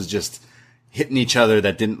of this was just hitting each other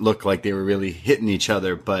that didn't look like they were really hitting each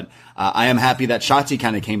other. But, I am happy that Shotzi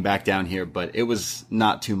kind of came back down here, but it was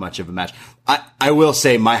not too much of a match. I will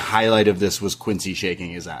say my highlight of this was Quincy shaking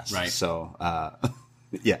his ass. Right. So,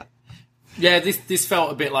 yeah. Yeah, this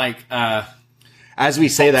felt a bit like, as we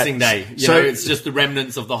say Boxing that, Day. You know, it's just the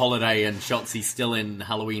remnants of the holiday and Shotzi's still in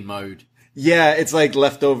Halloween mode. Yeah, it's like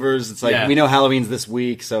leftovers. It's like, we know Halloween's this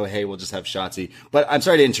week, so hey, we'll just have Shotzi. But I'm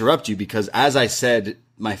sorry to interrupt you because as I said,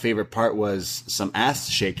 my favorite part was some ass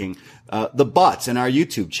shaking. The bots in our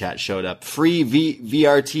YouTube chat showed up. Free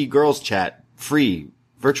VRT girls chat. Free.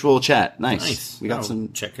 Virtual chat. Nice. We got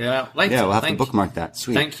some. Check it out later. Yeah, we'll have to bookmark that.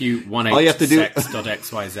 Sweet. Thank you, All you have to do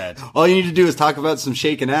sex.xyz. All you need to do is talk about some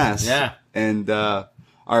shaking ass. Yeah. And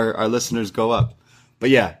our listeners go up.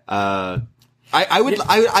 But yeah, I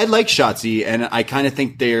like Shotzi, and I kind of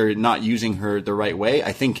think they're not using her the right way.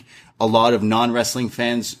 I think a lot of non-wrestling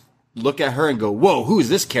fans look at her and go, whoa, who is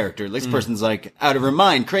this character? This person's like out of her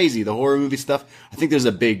mind, crazy, the horror movie stuff. I think there's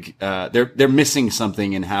a big, they're missing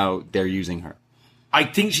something in how they're using her. I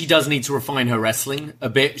think she does need to refine her wrestling a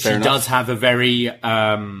bit. Fair enough. Does have a very,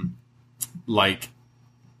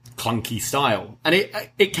 clunky style. And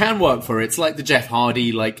it can work for her. It's like the Jeff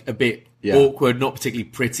Hardy, like a bit awkward, not particularly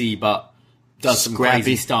pretty, but does some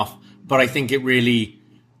crazy stuff. But I think it really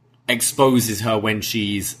exposes her when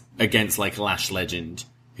she's against like Lash Legend,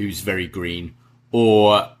 who's very green,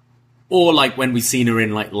 or like when we've seen her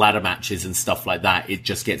in like ladder matches and stuff like that, it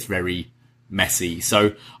just gets very messy.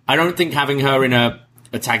 So I don't think having her in a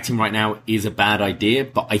tag team right now is a bad idea,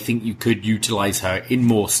 but I think you could utilize her in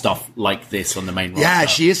more stuff like this on the main roster. Yeah,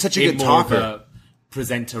 she is such a good talker. Of a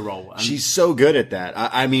presenter role. And she's so good at that.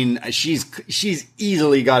 I mean, she's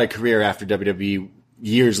easily got a career after WWE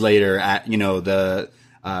years later at, the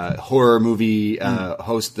horror movie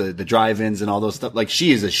host, the drive-ins and all those stuff. Like,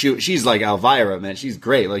 she's like Elvira, man. She's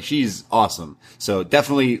great. Like, she's awesome. So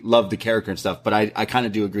definitely love the character and stuff. But I kind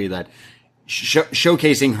of do agree that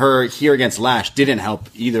showcasing her here against Lash didn't help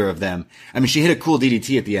either of them. I mean, she hit a cool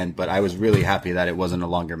DDT at the end, but I was really happy that it wasn't a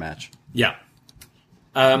longer match. Yeah.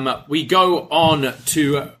 We go on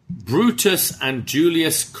to Brutus and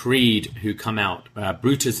Julius Creed, who come out.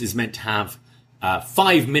 Brutus is meant to have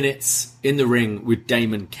 5 minutes in the ring with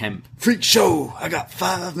Damon Kemp. Freak show! I got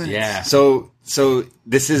 5 minutes. Yeah. So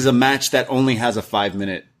this is a match that only has a 5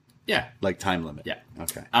 minute time limit. Yeah.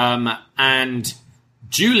 Okay. And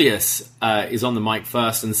Julius is on the mic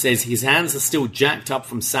first and says his hands are still jacked up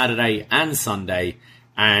from Saturday and Sunday.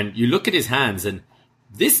 And you look at his hands, and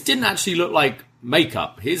this didn't actually look like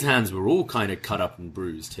makeup. His hands were all kind of cut up and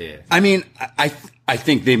bruised here. I mean, I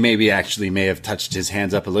think they may have touched his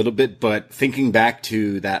hands up a little bit, but thinking back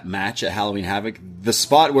to that match at Halloween Havoc, the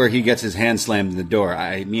spot where he gets his hand slammed in the door,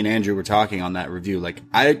 me and Andrew were talking on that review, like,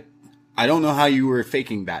 I don't know how you were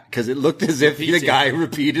faking that, because it looked as if the guy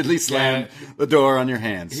repeatedly slammed the door on your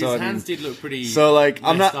hands. His hands did look pretty. So like,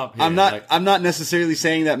 I'm not necessarily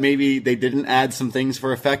saying that maybe they didn't add some things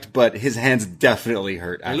for effect, but his hands definitely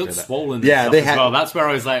hurt. They looked swollen. Yeah, they had. Well, that's where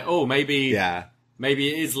I was like, oh, maybe it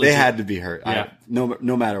is legit. They had to be hurt. Yeah.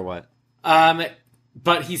 No matter what.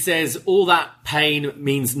 But he says all that pain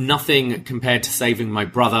means nothing compared to saving my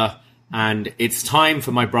brother. And it's time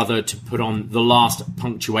for my brother to put on the last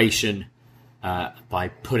punctuation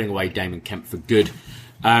by putting away Damon Kemp for good.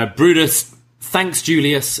 Brutus thanks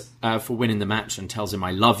Julius for winning the match and tells him,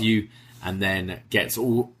 I love you, and then gets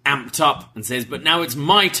all amped up and says, but now it's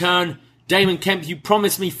my turn. Damon Kemp, you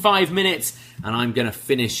promised me 5 minutes, and I'm going to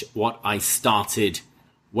finish what I started.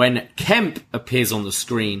 when Kemp appears on the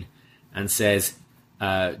screen and says,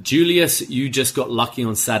 Julius, you just got lucky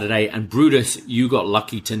on Saturday, and Brutus, you got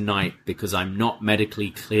lucky tonight because I'm not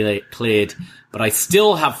medically cleared, but I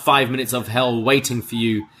still have 5 minutes of hell waiting for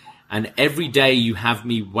you, and every day you have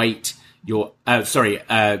me wait,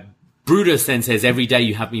 Brutus then says, every day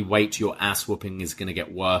you have me wait, your ass whooping is going to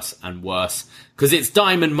get worse and worse, because it's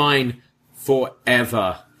Diamond Mine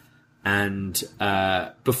forever. And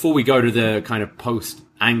before we go to the kind of post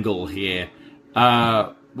angle here,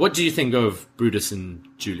 what do you think of Brutus and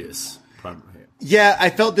Julius? Yeah, I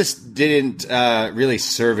felt this didn't really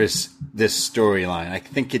service this storyline. I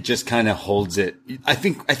think it just kind of holds it. I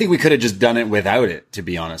think we could have just done it without it, to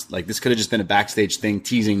be honest. Like, this could have just been a backstage thing,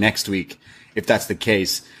 teasing next week, if that's the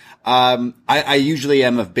case. I usually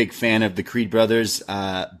am a big fan of the Creed brothers,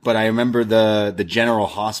 but I remember the General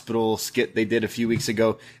Hospital skit they did a few weeks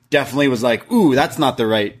ago. Definitely was like, ooh, that's not the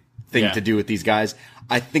right thing to do with these guys.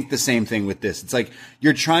 I think the same thing with this. It's like,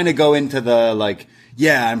 you're trying to go into the, like,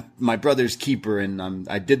 yeah, I'm my brother's keeper and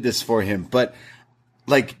I did this for him, but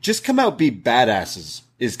like, just come out, be badasses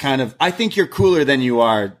is kind of, I think you're cooler than you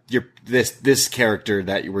are. You're this character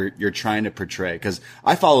that you're trying to portray. Cause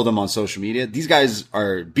I follow them on social media. These guys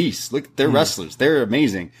are beasts. Look, they're wrestlers. They're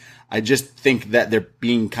amazing. I just think that they're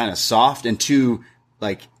being kind of soft and too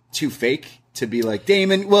fake to be like,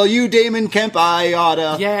 Damon, well, you, Damon Kemp, I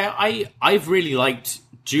oughta. Yeah, I've really liked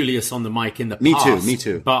Julius on the mic in the past. Me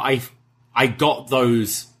too. But I got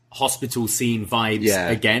those hospital scene vibes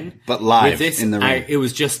again. But live with this, in the ring. It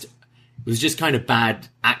was just kind of bad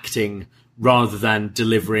acting rather than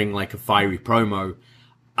delivering like a fiery promo.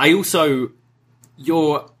 I also,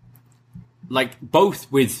 you're like,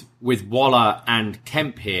 both with Waller and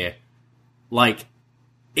Kemp here, like,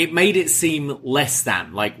 it made it seem less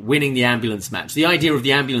than, like, winning the ambulance match. The idea of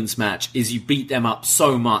the ambulance match is you beat them up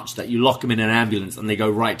so much that you lock them in an ambulance and they go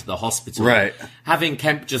right to the hospital. Right. Having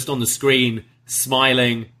Kemp just on the screen,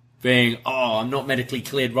 smiling, being, oh, I'm not medically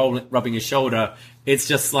cleared, rubbing his shoulder. It's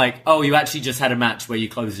just like, oh, you actually just had a match where you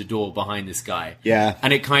closed the door behind this guy. Yeah.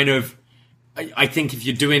 And it kind of, I think if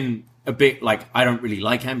you're doing a bit, like, I don't really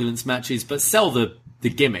like ambulance matches, but sell the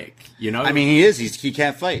gimmick, you know? I mean, he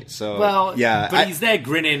can't fight, so. Well, yeah. But he's there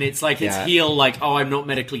grinning. It's like, it's heel, like, oh, I'm not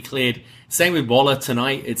medically cleared. Same with Waller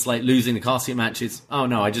tonight. It's like losing the casket matches. Oh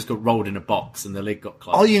no, I just got rolled in a box and the lid got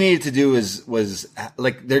closed. All you needed to do was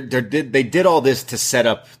like, they did all this to set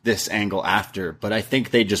up this angle after, but I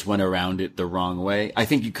think they just went around it the wrong way. I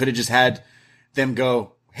think you could have just had them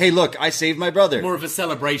go, hey, look, I saved my brother. More of a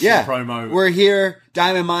celebration promo. We're here,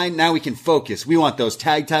 Diamond Mine, now we can focus. We want those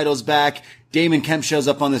tag titles back. Damon Kemp shows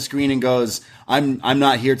up on the screen and goes, I'm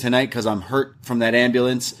not here tonight because I'm hurt from that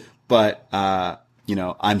ambulance, but, you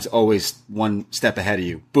know, I'm always one step ahead of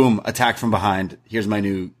you. Boom, attack from behind. Here's my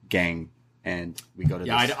new gang. And we go to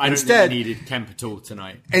this. I don't think we needed Kemp at all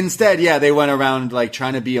tonight. Instead, they went around like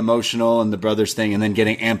trying to be emotional and the brothers thing and then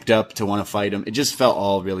getting amped up to want to fight him. It just felt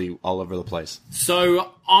all over the place.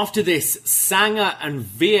 So after this, Sanger and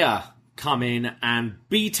Veer come in and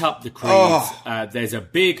beat up the Creeds. There's a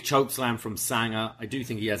big chokeslam from Sanger. I do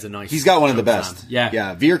think he has a nice. He's got one of the best.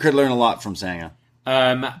 Yeah. Veer could learn a lot from Sanger.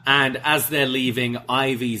 And as they're leaving,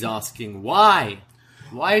 Ivy's asking, why?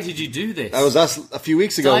 Why did you do this? That was us a few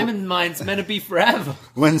weeks ago. Diamond Mine's meant to be forever.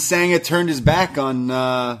 When Sanger turned his back on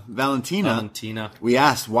Valentina, we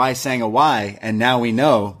asked why Sanger why, and now we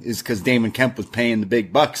know is because Damon Kemp was paying the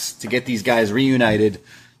big bucks to get these guys reunited,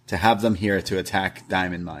 to have them here to attack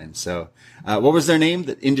Diamond Mine. So, what was their name?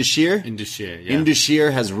 Indashir? Indashir, yeah.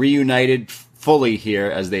 Indashir has reunited fully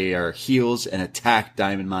here as they are heels and attack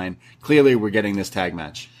Diamond Mine. Clearly, we're getting this tag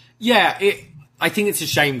match. Yeah, I think it's a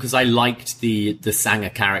shame because I liked the Sanger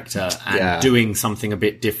character and doing something a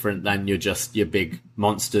bit different than your big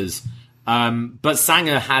monsters. But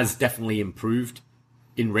Sanger has definitely improved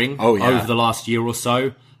in ring over the last year or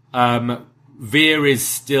so. Veer is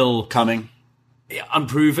still coming.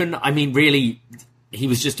 Unproven. I mean, really, he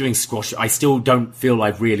was just doing squash. I still don't feel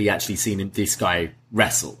I've really actually seen this guy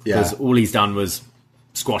wrestle because all he's done was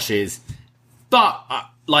squashes. But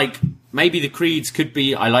maybe the Creeds could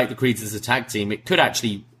be. I like the Creeds as a tag team. It could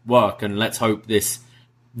actually work, and let's hope this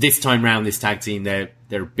time round, this tag team, they're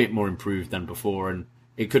a bit more improved than before, and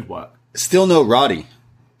it could work. Still no Roddy.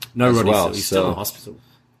 No Roddy. He's still in the hospital.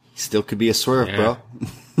 Still could be a swerve, bro.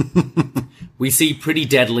 We see Pretty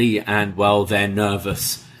Deadly, and well, they're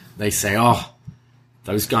nervous. They say, "Oh,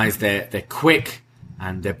 those guys, they're quick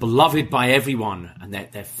and they're beloved by everyone, and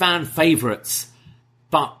they're fan favorites,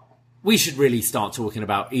 but." We should really start talking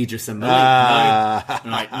about Idris and Malik. No?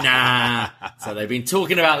 I'm like, nah. So they've been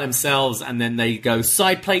talking about themselves, and then they go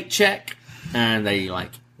side plate check, and they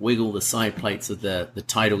wiggle the side plates of the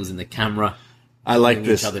titles in the camera. I like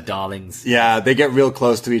this. Each other darlings. Yeah, they get real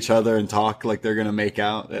close to each other and talk like they're going to make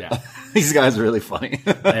out. Yeah. These guys are really funny.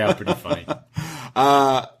 They are pretty funny.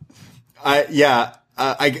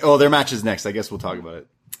 Their match is next. I guess we'll talk about it.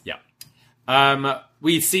 Yeah.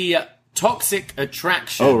 We see Toxic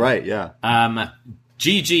Attraction. Oh, right, yeah.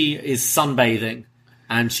 Gigi is sunbathing,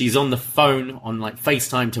 and she's on the phone on like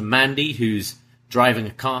FaceTime to Mandy, who's driving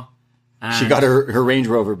a car. And She got her Range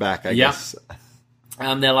Rover back, I guess.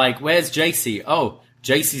 And they're like, where's JC? Oh,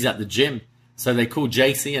 JC's at the gym. So they call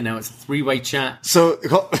JC, and now it's a three-way chat. So,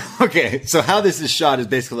 okay, so how this is shot is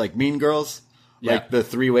basically like Mean Girls, like the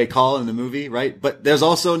three-way call in the movie, right? But there's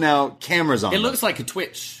also now cameras on It them. looks like a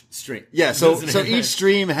Twitch stream. Yeah, so doesn't it? each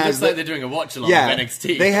stream has... Looks like they're doing a watch-along of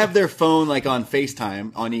NXT. They have their phone like on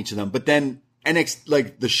FaceTime on each of them, but then NXT,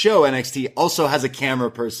 like the show NXT also has a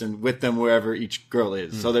camera person with them wherever each girl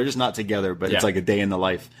is. So they're just not together, but it's like a day in the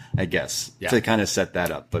life, I guess, to kind of set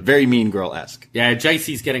that up. But very Mean Girl-esque. Yeah,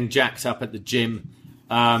 JC's getting jacked up at the gym.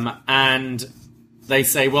 And they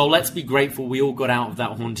say, well, let's be grateful we all got out of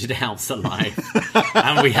that haunted house alive.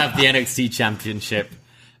 And we have the NXT Championship.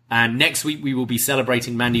 And next week we will be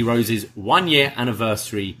celebrating Mandy Rose's 1-year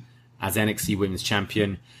anniversary as NXT Women's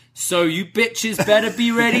Champion. So you bitches better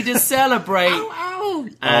be ready to celebrate.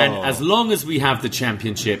 And as long as we have the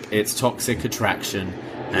championship, it's Toxic Attraction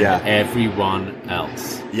and everyone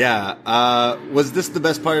else. Yeah. Was this the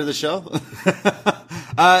best part of the show?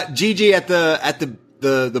 Gigi at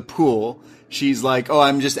the pool, she's like, oh,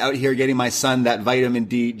 I'm just out here getting my son that vitamin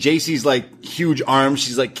D. JC's like huge arms.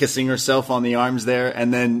 She's like kissing herself on the arms there.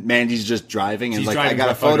 And then Mandy's just driving and I got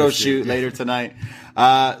a photo shoot later tonight.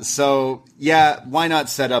 So yeah, why not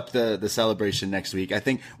set up the celebration next week? I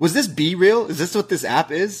think, was this Be Real? Is this what this app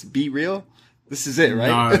is? Be Real? This is it,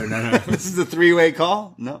 right? No. This is the three-way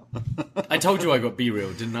call? No. I told you I got Be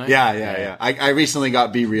Real, didn't I? Yeah. I recently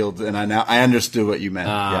got Be Real, and I understood what you meant.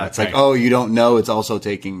 It's okay. like, oh, you don't know it's also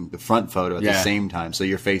taking the front photo at the same time, so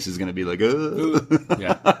your face is going to be like, ugh.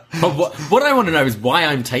 Yeah. But what I want to know is why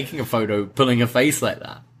I'm taking a photo pulling a face like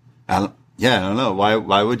that. I don't know.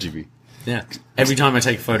 Why would you be? Yeah. Every time I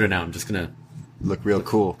take a photo now, I'm just going to look real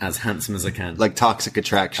cool. as handsome as I can. Like Toxic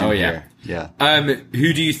Attraction. Oh, yeah. Here.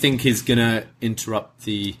 Who do you think is going to interrupt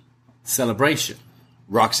the celebration?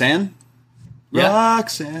 Roxanne? Yeah.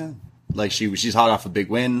 Roxanne. Like she's hot off a big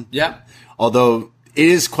win. Yeah. Although it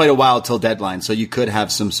is quite a while till deadline, so you could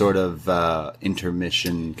have some sort of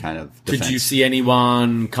intermission kind of defense. Could you see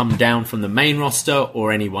anyone come down from the main roster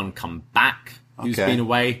or anyone come back who's been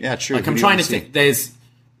away? Yeah, true. Like, I'm trying to think.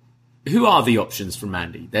 Who are the options for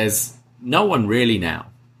Mandy? There's no one really now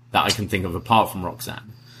that I can think of apart from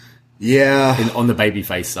Roxanne. Yeah. On the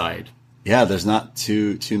babyface side. Yeah, there's not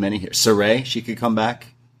too many here. Saray, she could come back.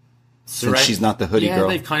 Since she's not the hoodie girl. Yeah,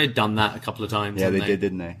 they've kind of done that a couple of times. Yeah, they did,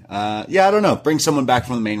 didn't they? I don't know. Bring someone back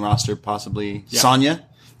from the main roster, possibly. Yeah. Sonya,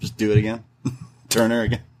 just do it again. Turner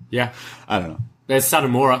again. Yeah. I don't know. There's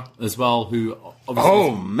Satomura as well, who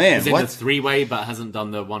obviously is in the three-way but hasn't done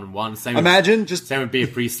the one-on-one. Same with Bea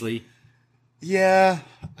Priestley. Yeah.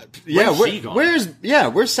 Where's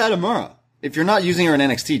Satomura? If you're not using her in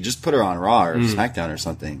NXT, just put her on Raw or SmackDown or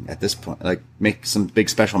something at this point. Like, make some big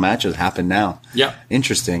special matches happen now. Yeah.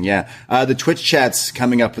 Interesting, yeah. The Twitch chat's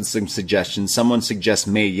coming up with some suggestions. Someone suggests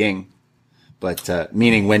Mei Ying, but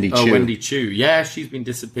meaning Wendy Chu. Oh, Wendy Chu. Yeah, she's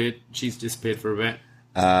disappeared. She's disappeared for a bit.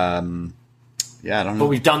 Yeah, I don't know. But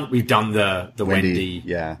we've done the Wendy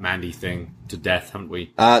Mandy thing to death, haven't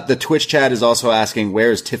we? The Twitch chat is also asking,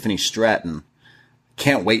 where's Tiffany Stratton?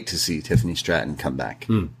 Can't wait to see Tiffany Stratton come back.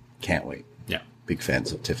 Can't wait. Yeah. Big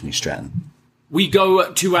fans of Tiffany Stratton. We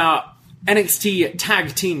go to our NXT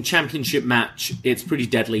Tag Team Championship match. It's pretty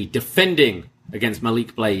deadly. Defending against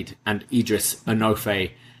Malik Blade and Idris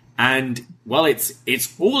Enofe. And, well, it's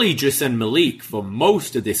all Idris and Malik for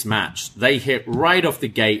most of this match. They hit right off the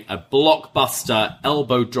gate a blockbuster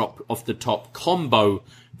elbow drop off the top combo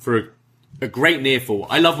for a great near fall.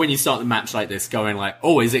 I love when you start the match like this going like,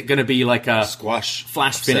 oh, is it going to be like a squash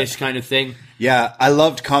flash finish kind of thing? Yeah, I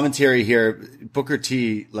loved commentary here. Booker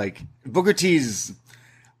T's...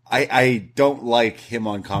 I don't like him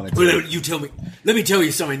on commentary. Well, you tell me. Let me tell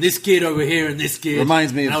you something. This kid over here and this kid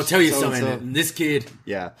reminds me. And I'll tell you something. And this kid.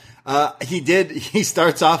 Yeah. He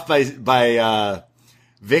starts off by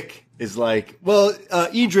Vic is like, well,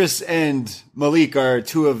 Idris and Malik are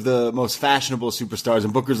two of the most fashionable superstars,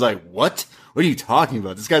 and Booker's like, what? What are you talking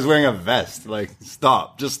about? This guy's wearing a vest. Like,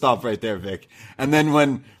 stop. Just stop right there, Vic. And then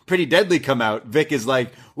when Pretty Deadly come out, Vic is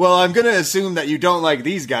like, well, I'm going to assume that you don't like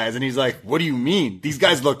these guys. And he's like, what do you mean? These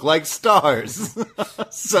guys look like stars.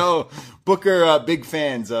 So Booker, big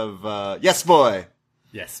fans of, Yes Boy.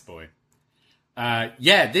 Yes, boy.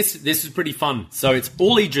 This is pretty fun. So it's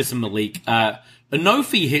all Idris and Malik.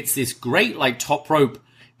 Inofi hits this great top rope.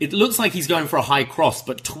 It looks like he's going for a high cross,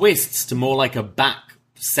 but twists to more like a back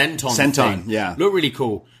senton thing. Yeah. Look really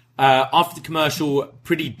cool. After the commercial,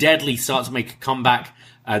 Pretty Deadly starts to make a comeback.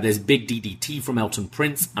 There's big DDT from Elton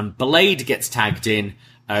Prince, and Blade gets tagged in,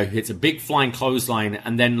 hits a big flying clothesline,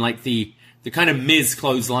 and then the kind of Miz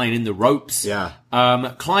clothesline in the ropes. Yeah.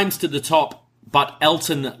 Climbs to the top, but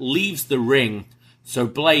Elton leaves the ring, so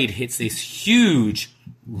Blade hits this huge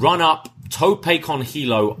run-up tope con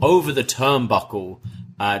hilo over the turnbuckle,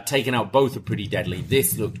 taking out both are Pretty Deadly.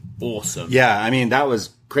 This looked awesome. Yeah, I mean, that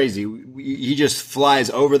was crazy. He just flies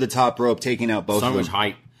over the top rope, taking out both of them. So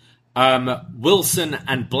much height. Wilson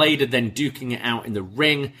and Blade are then duking it out in the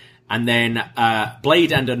ring, and then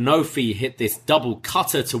Blade and Inofi hit this double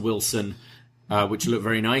cutter to Wilson, which looked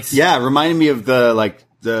very nice. Yeah, it reminded me of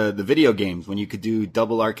the video games when you could do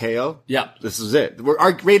double RKO. Yeah. This is it.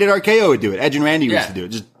 Rated RKO would do it. Edge and Randy used to do it.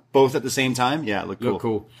 Just both at the same time. Yeah, it looked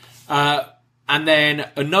cool. And then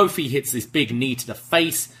Inofi hits this big knee to the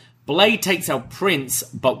face. Blade takes out Prince,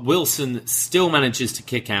 but Wilson still manages to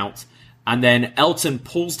kick out. And then Elton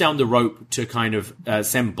pulls down the rope to kind of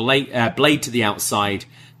send Blade to the outside.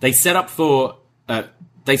 They set up for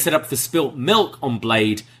spilt milk on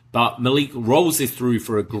Blade, but Malik rolls this through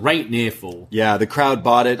for a great near fall. Yeah, the crowd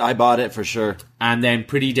bought it. I bought it for sure. And then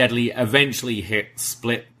Pretty Deadly eventually hit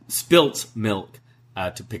spilt milk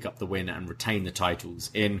to pick up the win and retain the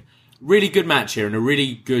titles in really good match here and a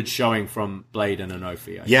really good showing from Blade and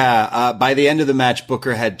Inofi. By the end of the match,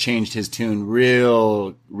 Booker had changed his tune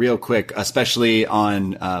real quick, especially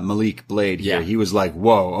on Malik Blade here. Yeah. He was like,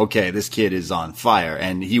 whoa, okay, this kid is on fire.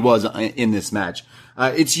 And he was in this match.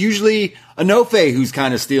 It's usually Inofi who's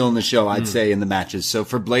kind of stealing the show, I'd say, in the matches. So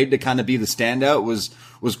for Blade to kind of be the standout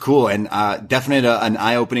was cool and definitely an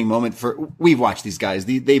eye-opening moment we've watched these guys.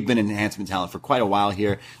 They've been enhancement talent for quite a while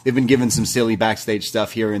here. They've been given some silly backstage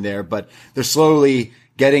stuff here and there, but they're slowly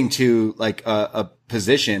getting to a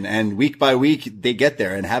position, and week by week they get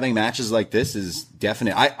there, and having matches like this is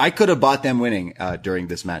definite. I could have bought them winning during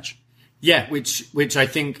this match. Yeah, which I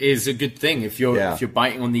think is a good thing if you're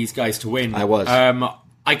biting on these guys to win. I was.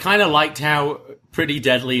 I kind of liked how Pretty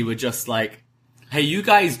Deadly were just like, hey, you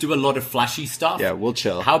guys do a lot of flashy stuff. Yeah, we'll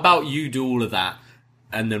chill. How about you do all of that,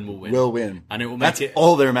 and then we'll win. We'll win. And it will make That's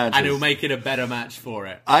all their matches. And it will make it a better match for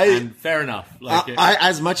it. And fair enough.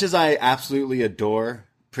 As much as I absolutely adore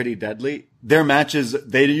Pretty Deadly, their matches,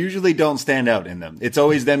 they usually don't stand out in them. It's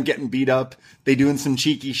always them getting beat up, they doing some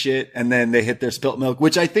cheeky shit, and then they hit their spilt milk,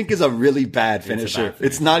 which I think is a really bad finisher.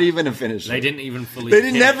 It's not even a finisher. They didn't even fully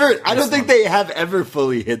I don't think they have ever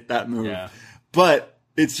fully hit that move. Yeah. But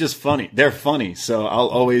it's just funny. They're funny, so I'll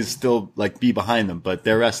always still be behind them, but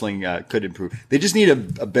their wrestling could improve. They just need a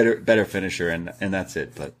better finisher, and that's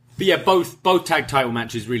it. But yeah, both tag title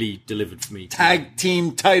matches really delivered for me. Tag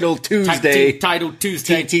Team Title Tuesday. Tag Team Title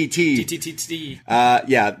Tuesday. TTT.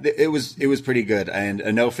 It was pretty good, and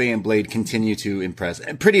Inofi and Blade continue to impress.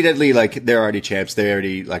 And Pretty Deadly, they're already champs. They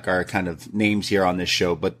already are kind of names here on this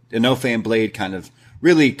show, but Inofi and Blade kind of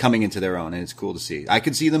really coming into their own, and it's cool to see. I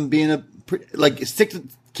could see them being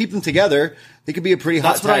keep them together. They could be a pretty hot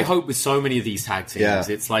tag. That's what I hope with so many of these tag teams. Yeah.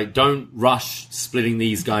 It's don't rush splitting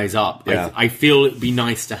these guys up. Yeah. I feel it'd be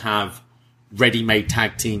nice to have ready-made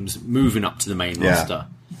tag teams moving up to the main roster,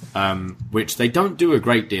 which they don't do a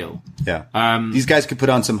great deal. Yeah. These guys could put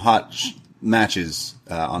on some hot matches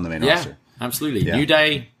on the main roster. Absolutely. Yeah. New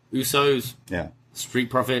Day, Usos, Street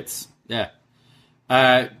Profits,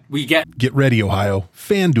 Get ready, Ohio.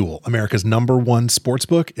 FanDuel, America's #1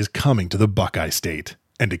 sportsbook, is coming to the Buckeye State.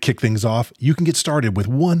 And to kick things off, you can get started with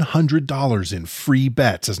 $100 in free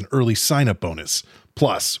bets as an early sign-up bonus.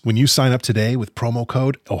 Plus, when you sign up today with promo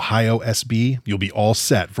code OhioSB, you'll be all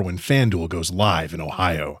set for when FanDuel goes live in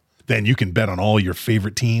Ohio. Then you can bet on all your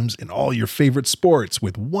favorite teams and all your favorite sports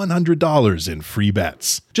with $100 in free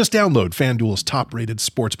bets. Just download FanDuel's top-rated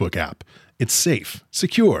sportsbook app. It's safe,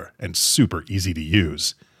 secure, and super easy to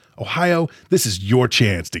use. Ohio, this is your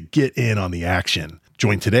chance to get in on the action.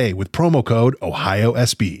 Join today with promo code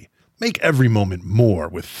OhioSB. Make every moment more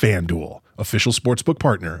with FanDuel, official sportsbook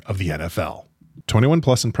partner of the NFL. 21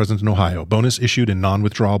 plus and present in Ohio. Bonus issued in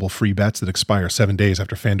non-withdrawable free bets that expire 7 days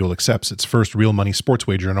after FanDuel accepts its first real money sports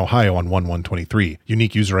wager in Ohio on 1/1/23.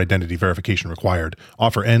 Unique user identity verification required.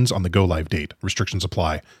 Offer ends on the go-live date. Restrictions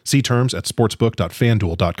apply. See terms at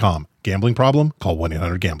sportsbook.fanduel.com. Gambling problem? Call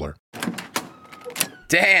 1-800-GAMBLER.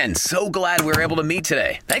 Dan, so glad we were able to meet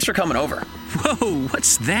today. Thanks for coming over. Whoa,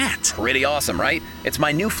 what's that? Pretty awesome, right? It's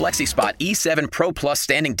my new FlexiSpot E7 Pro Plus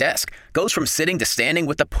standing desk. Goes from sitting to standing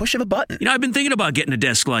with the push of a button. You know, I've been thinking about getting a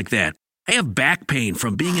desk like that. I have back pain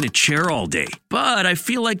from being in a chair all day, but I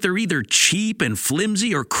feel like they're either cheap and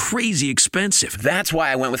flimsy or crazy expensive. That's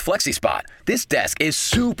why I went with FlexiSpot. This desk is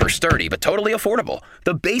super sturdy, but totally affordable.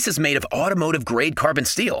 The base is made of automotive-grade carbon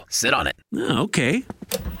steel. Sit on it. Oh, okay.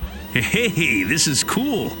 Hey, this is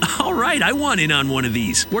cool. All right, I want in on one of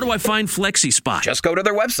these. Where do I find FlexiSpot? Just go to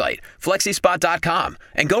their website, flexispot.com,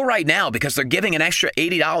 and go right now because they're giving an extra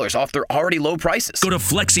 $80 off their already low prices. Go to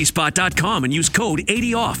flexispot.com and use code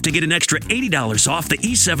 80OFF to get an extra $80 off the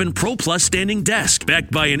E7 Pro Plus standing desk,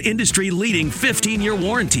 backed by an industry-leading 15-year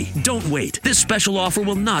warranty. Don't wait. This special offer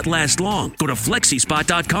will not last long. Go to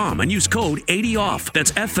flexispot.com and use code 80OFF.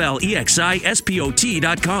 That's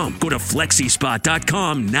FLEXISPOT.com. Go to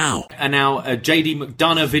flexispot.com now. And now a JD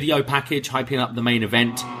McDonough video package hyping up the main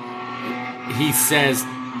event. He says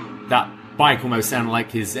that bike almost sounded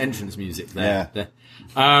like his entrance music there. Yeah.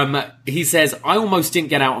 He says, I almost didn't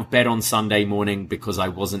get out of bed on Sunday morning because I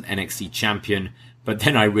wasn't NXT champion, but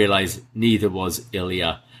then I realized neither was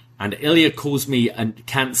Ilya. And Ilya calls me a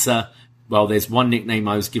cancer. Well, there's one nickname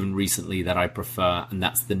I was given recently that I prefer, and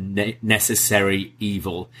that's the necessary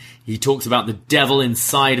evil. He talks about the devil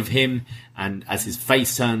inside of him, and as his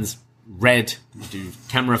face turns red, do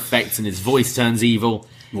camera effects, and his voice turns evil.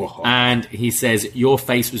 Whoa. And he says, your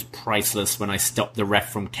face was priceless when I stopped the ref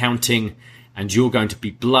from counting, and you're going to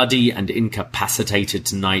be bloody and incapacitated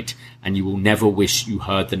tonight, and you will never wish you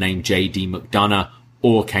heard the name JD McDonough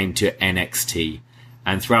or came to NXT.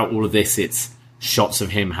 And throughout all of this, it's shots of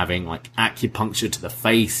him having like acupuncture to the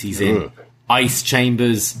face. He's in ice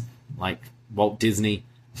chambers like Walt Disney,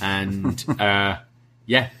 and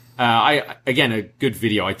again a good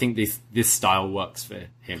video. I think this style works for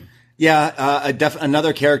him. Yeah,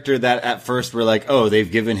 another character that at first we're like, oh,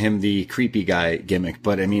 they've given him the creepy guy gimmick.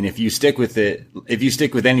 But I mean, if you stick with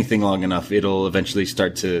anything long enough, it'll eventually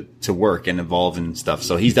start to work and evolve and stuff.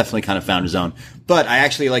 So he's definitely kind of found his own. But I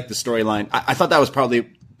actually like the storyline. I thought that was probably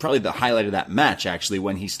the highlight of that match, actually,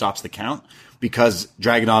 when he stops the count, because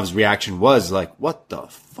Dragunov's reaction was like, what the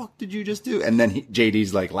fuck did you just do? And then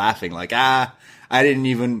JD's like laughing, like, I didn't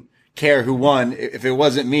even care who won. If it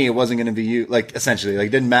wasn't me, it wasn't going to be you. Like, essentially, like, it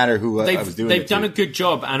didn't matter who I was doing. They've done a good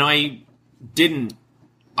job, and I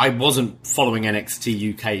wasn't following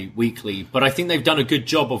NXT UK weekly, but I think they've done a good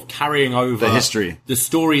job of carrying over the history, the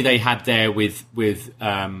story they had there with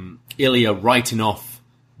Ilya writing off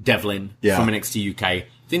Devlin from NXT UK. I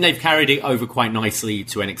think they've carried it over quite nicely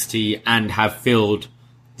to NXT and have filled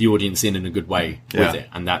the audience in a good way with it,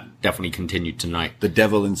 and that definitely continued tonight. The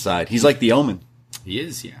devil inside. He's like the Omen. He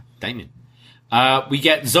is, yeah. Damien. We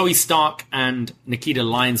get Zoe Stark and Nikita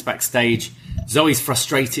Lyons backstage. Zoe's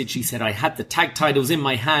frustrated. She said, I had the tag titles in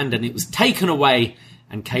my hand and it was taken away.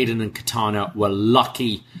 And Kaden and Katana were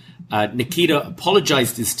lucky. Nikita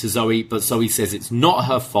apologizes to Zoe, but Zoe says it's not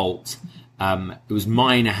her fault. It was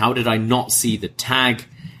mine. How did I not see the tag?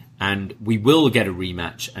 And we will get a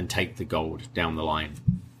rematch and take the gold down the line.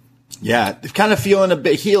 Yeah, kind of feeling a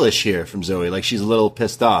bit heelish here from Zoe. Like she's a little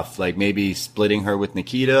pissed off. Like maybe splitting her with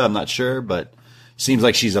Nikita. I'm not sure, but seems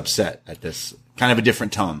like she's upset at this. Kind of a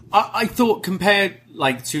different tone. I thought compared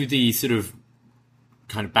like to the sort of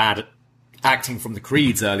kind of bad acting from the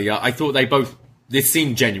Creeds earlier, I thought this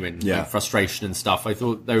seemed genuine, like frustration and stuff. I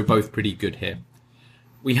thought they were both pretty good here.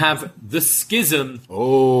 We have the Schism.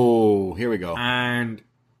 Oh, here we go. And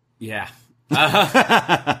yeah.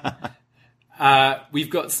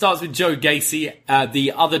 We've got, starts with Joe Gacy.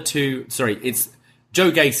 The other two, it's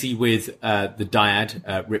Joe Gacy with the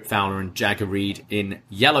Dyad, Rip Fowler and Jagger Reed in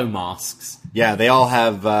yellow masks. Yeah, they all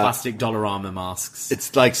have plastic Dollarama masks.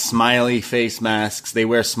 It's like smiley face masks. They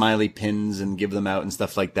wear smiley pins and give them out and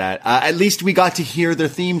stuff like that. At least we got to hear their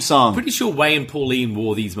theme song. Pretty sure Way and Pauline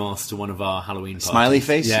wore these masks to one of our Halloween parties. Smiley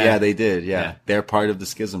face? Yeah, they did. Yeah. They're part of the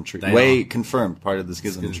Schism tree. Way confirmed part of the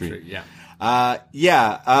Schism tree.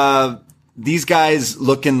 Yeah. These guys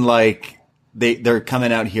looking like they're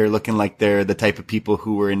coming out here looking like they're the type of people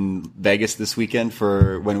who were in Vegas this weekend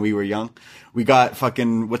for when we were young. We got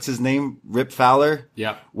fucking, what's his name? Rip Fowler?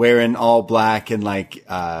 Yeah. Wearing all black and like,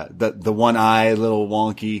 the one eye, a little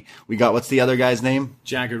wonky. We got, what's the other guy's name?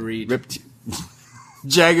 Jagger Reed.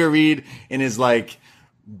 Jagger Reed in his like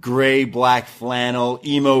gray black flannel,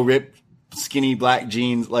 emo Rip, skinny black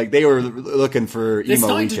jeans. Like they were looking for emo They're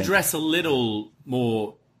starting weekend. to dress a little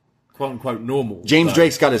more quote unquote normal. James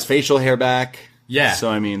Drake's got his facial hair back. Yeah. So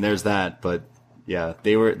I mean, there's that. But yeah,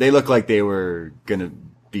 they look like they were gonna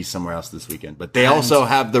be somewhere else this weekend. But they also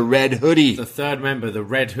have the red hoodie. The third member, the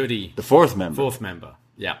red hoodie. The fourth member. Fourth member.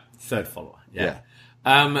 Yeah. Third follower. Yeah.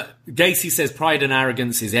 Gacy says pride and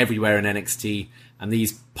arrogance is everywhere in NXT. And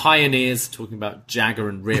these pioneers, talking about Jagger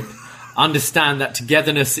and Rip, understand that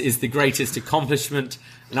togetherness is the greatest accomplishment.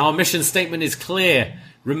 And our mission statement is clear.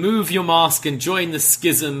 Remove your mask and join the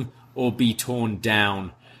schism or be torn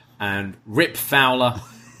down. And Rip Fowler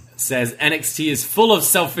says NXT is full of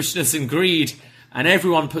selfishness and greed, and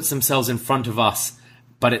everyone puts themselves in front of us,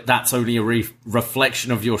 but that's only a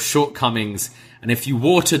reflection of your shortcomings. And if you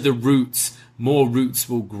water the roots, more roots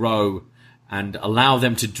will grow and allow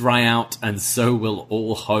them to dry out, and so will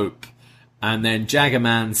all hope. And then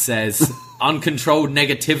Jaggerman says, uncontrolled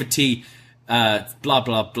negativity, blah,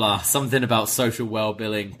 blah, blah, something about social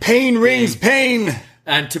well-being. Pain rings pain!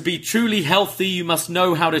 And to be truly healthy, you must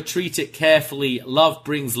know how to treat it carefully. Love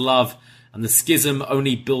brings love, and the schism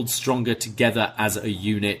only builds stronger together as a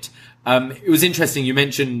unit. It was interesting. You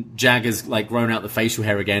mentioned Jagger's like grown out the facial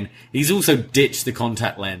hair again. He's also ditched the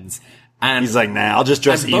contact lens. And he's like, nah, I'll just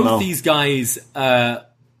dress emo. Both these guys,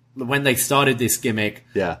 when they started this gimmick,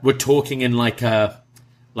 were talking in like a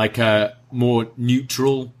more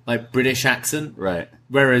neutral, like British accent. Right.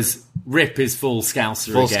 Whereas Rip is full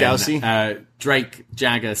Scouser full again. Scousey. Drake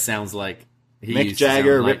Jagger sounds like Mick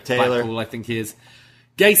Jagger, like Rip Taylor. Blackpool, I think he is.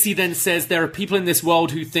 Gacy then says there are people in this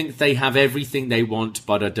world who think they have everything they want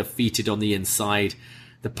but are defeated on the inside.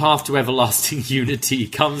 The path to everlasting unity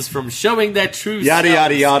comes from showing their true yada, selves.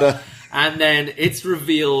 yada, yada. And then it's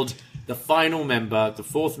revealed the final member, the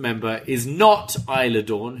fourth member, is not Isla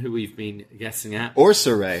Dawn, who we've been guessing at. Or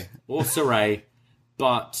Saray.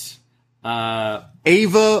 But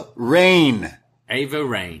Ava Raine. Ava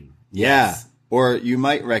Raine. Yeah. Yes. Or you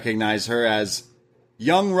might recognize her as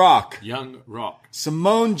Young Rock. Young Rock.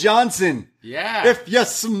 Simone Johnson. Yeah. If you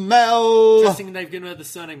smell. Interesting they've given her the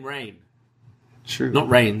surname Rain. True. Not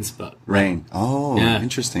Reigns, but Rain. Oh, yeah.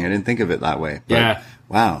 Interesting. I didn't think of it that way. But, yeah.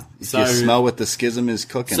 Wow. So, you smell what the schism is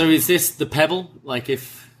cooking. So is this the Pebble? Like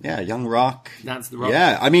if... Yeah, Young Rock. That's the Rock.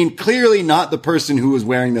 Yeah, I mean, clearly not the person who was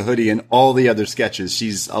wearing the hoodie in all the other sketches.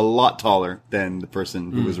 She's a lot taller than the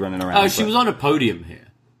person who was running around. Oh, she was on a podium here.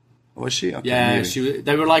 Was she? Okay, yeah, maybe.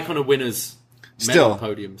 they were like on a winner's medal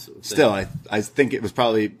podium sort of thing. Still, I think it was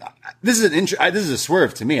probably... This is a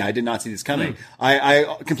swerve to me. I did not see this coming.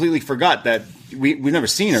 I completely forgot that we've never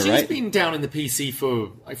seen her, right? She's been down in the PC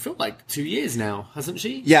for, I feel like 2 years now, hasn't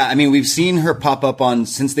she? Yeah, I mean, we've seen her pop up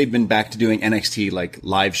since they've been back to doing NXT, like,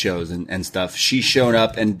 live shows and stuff. She showed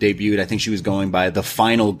up and debuted. I think she was going by The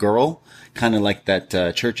Final Girl, kind of like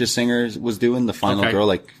that Churches singer was doing, The Final Girl,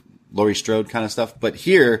 like Laurie Strode kind of stuff. But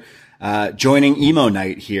here... joining emo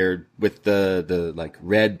night here with the like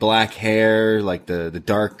red black hair, like the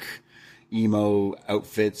dark emo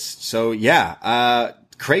outfits. So yeah,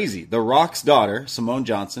 crazy. The Rock's daughter, Simone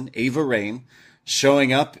Johnson, Ava Raine,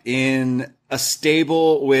 showing up in a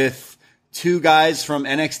stable with two guys from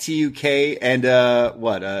NXT UK and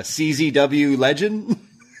CZW legend.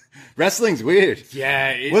 Wrestling's weird.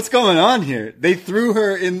 Yeah. What's going on here? They threw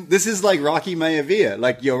her in. This is like Rocky Maivia.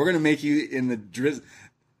 Like, yo, we're gonna make you in the drizz.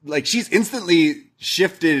 Like, she's instantly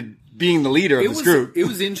shifted being the leader of this group. It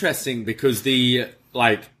was interesting because the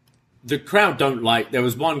crowd don't like... There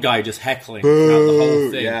was one guy just heckling throughout the whole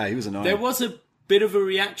thing. Yeah, he was annoying. There was a bit of a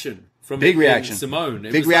reaction from Big reaction. Simone.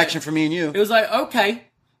 Big reaction from me and you. It was like, okay.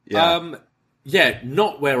 Yeah.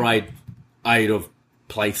 Not where I'd have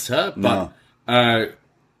placed her, but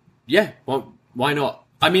well, why not?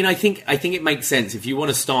 I mean, I think it makes sense if you want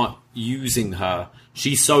to start using her.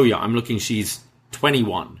 She's so young. I'm looking, she's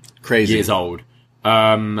 21 years old.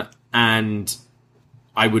 And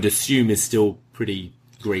I would assume is still pretty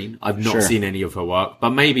green. I've not seen any of her work, but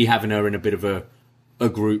maybe having her in a bit of a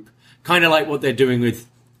group, kind of like what they're doing with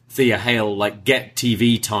Thea Hale, like get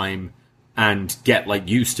TV time and get like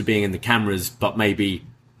used to being in the cameras, but maybe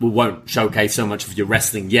we won't showcase so much of your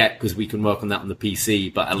wrestling yet because we can work on that on the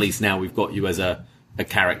PC, but at least now we've got you as a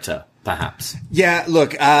character. Perhaps. Yeah,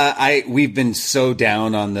 look, we've been so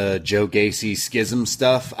down on the Joe Gacy schism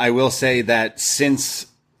stuff. I will say that since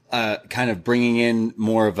kind of bringing in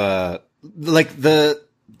more of a like the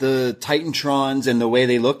Titantrons and the way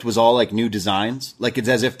they looked was all like new designs. Like it's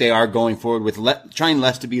as if they are going forward with trying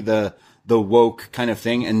less to be the woke kind of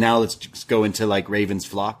thing, and now let's just go into like Raven's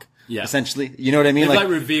flock. Yeah. Essentially. You know what I mean? They've like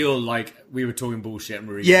reveal like we were talking bullshit and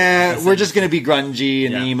we're we're just going to be grungy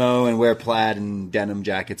and emo and wear plaid and denim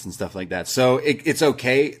jackets and stuff like that. So it's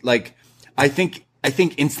okay. Like I think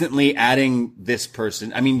instantly adding this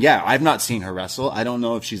person, I mean, yeah, I've not seen her wrestle. I don't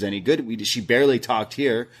know if she's any good. She barely talked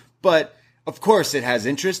here, but of course it has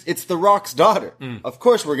interest. It's The Rock's daughter. Of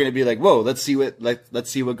course we're going to be like, whoa, let's see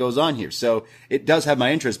what goes on here. So it does have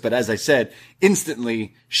my interest. But as I said,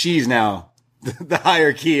 instantly she's now the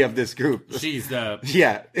hierarchy of this group. She's the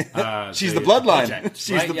she's the bloodline. Project,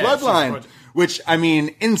 she's right? the Yeah, bloodline. Which, I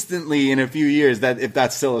mean, instantly in a few years, that if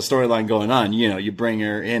that's still a storyline going on, you bring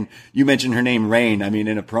her in. You mentioned her name, Rain. I mean,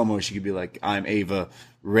 in a promo, she could be like, I'm Ava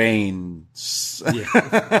Reigns,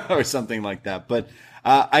 or something like that. But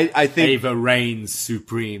I think Ava reigns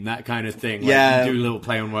supreme, that kind of thing. Like, Yeah. do a little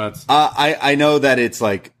play on words. I know that it's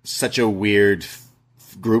like such a weird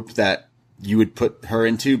group that you would put her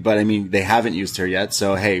into, but I mean, they haven't used her yet.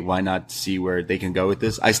 So, hey, why not see where they can go with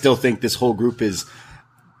this? I still think this whole group is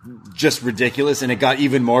just ridiculous, and it got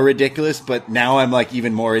even more ridiculous, but now I'm like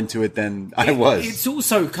even more into it than I was. It's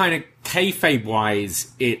also kind of kayfabe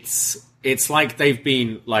wise, it's like they've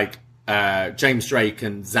been like, James Drake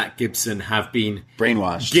and Zach Gibson have been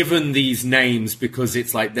brainwashed, given these names because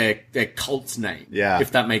it's like their cult name. Yeah.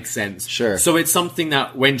 If that makes sense. Sure. So it's something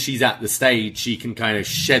that when she's at the stage, she can kind of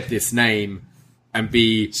shed this name and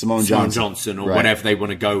be Simone Johnson or whatever they want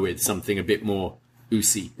to go with, something a bit more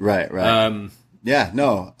oozy. Right. Yeah,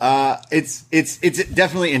 no, it's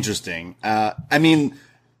definitely interesting. I mean,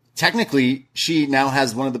 technically, she now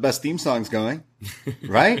has one of the best theme songs going,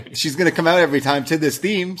 right? She's going to come out every time to this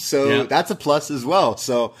theme, so that's a plus as well.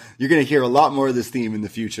 So you're going to hear a lot more of this theme in the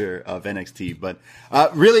future of NXT. But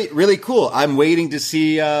really, really cool. I'm waiting to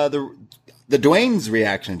see the Dwayne's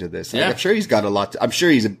reaction to this. Yeah. I'm sure he's got a lot. I'm sure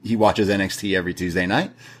he watches NXT every Tuesday night,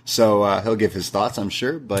 so he'll give his thoughts. I'm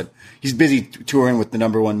sure, but he's busy touring with the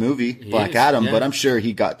 #1 movie, Black Adam. Yeah. But I'm sure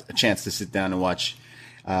he got a chance to sit down and watch.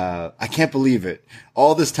 I can't believe it.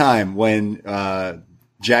 All this time when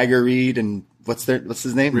Jagger Reed and what's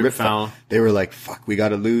his name? Rip Fowler. They were like, "Fuck, we got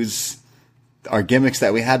to lose our gimmicks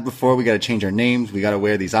that we had before. We got to change our names. We got to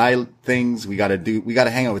wear these eye things. We got to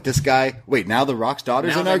hang out with this guy. Wait, now the Rock's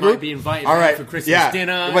daughter's in our group. Might be invited all right for Christmas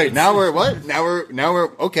dinner. Wait, now we're what? Now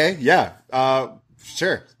we're okay. Yeah.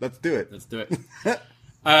 Sure. Let's do it. Let's do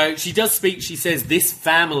it. She does speak. She says, "This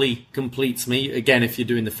family completes me." Again, if you're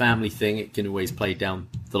doing the family thing, it can always play down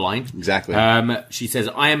the line. Exactly. She says,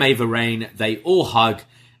 "I am Ava Rain." They all hug.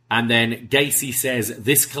 And then Gacy says,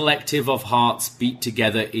 "This collective of hearts beat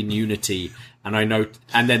together in unity." And I know,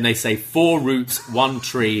 and then they say 4 roots, 1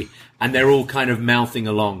 tree, and they're all kind of mouthing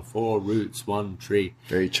along. 4 roots, 1 tree.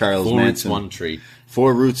 Very Charles 4 Manson. roots, 1 tree.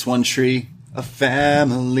 4 roots, 1 tree, a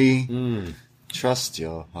family. Trust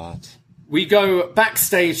your heart. We go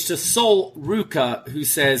backstage to Sol Ruka, who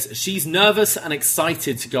says she's nervous and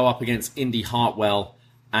excited to go up against Indy Hartwell.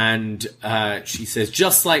 And she says,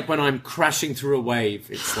 just like when I'm crashing through a wave,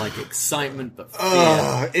 it's like excitement but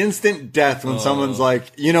fear. Instant death when someone's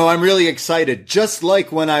like, I'm really excited. Just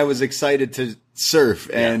like when I was excited to surf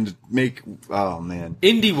and make... Oh, man.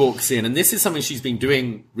 Indy walks in, and this is something she's been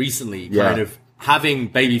doing recently, kind of having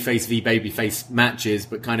babyface v babyface matches,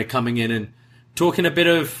 but kind of coming in and talking a bit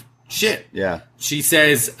of shit. Yeah. She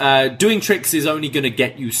says, doing tricks is only going to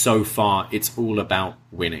get you so far. It's all about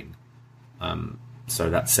winning. So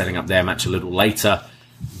that's setting up their match a little later.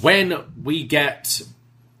 When we get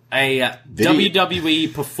a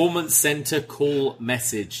WWE Performance Center call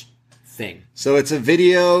message thing. So it's a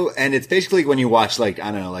video, and it's basically when you watch,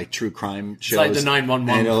 true crime shows. It's like the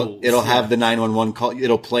 911 calls. It'll have the 911 call.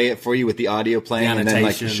 It'll play it for you with the audio playing, and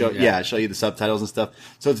then show you the subtitles and stuff.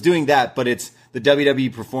 So it's doing that, but it's the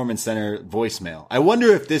WWE Performance Center voicemail. I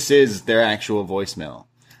wonder if this is their actual voicemail.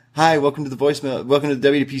 Hi, welcome to the voicemail. Welcome to the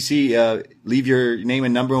WPC. Leave your name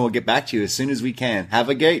and number and we'll get back to you as soon as we can. Have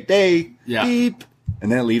a great day. Yeah. Beep.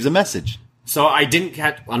 And then it leaves a message. So I didn't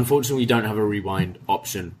catch... Unfortunately, we don't have a rewind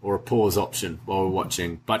option or a pause option while we're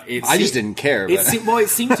watching. But I just didn't care. It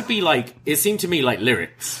seemed to be like... It seemed to me like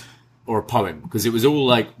lyrics or a poem because it was all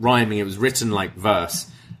like rhyming. It was written like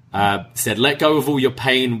verse. Said, let go of all your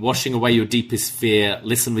pain, washing away your deepest fear.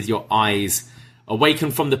 Listen with your eyes.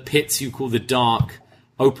 Awaken from the pits you call the dark.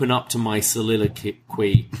 Open up to my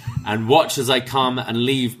soliloquy and watch as I come and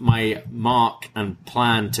leave my mark and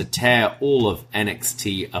plan to tear all of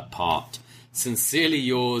NXT apart. Sincerely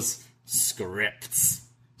yours, Scripts.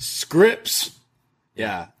 Scripts?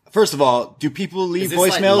 Yeah. First of all, do people leave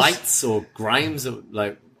voicemails? Like Lights or Grimes or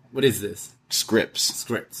what is this?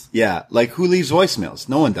 Scripts. Yeah. Like who leaves voicemails?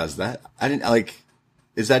 No one does that.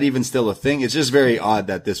 Is that even still a thing? It's just very odd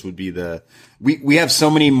that this would be we have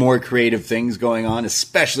so many more creative things going on,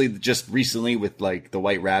 especially just recently with the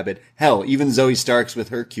White Rabbit. Hell, even Zoe Starks with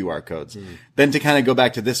her QR codes. Then to kind of go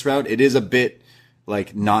back to this route, it is a bit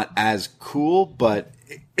not as cool, but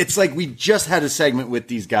it's like we just had a segment with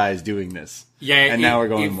these guys doing this. Yeah. And now we're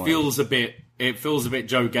going more. It It feels a bit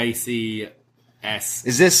Joe Gacy-esque.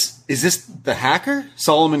 Is this the hacker?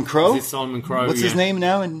 Solomon Crowe? Is it Solomon Crowe? What's his name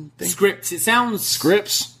now? In Scripps. It sounds...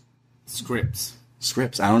 Scripps?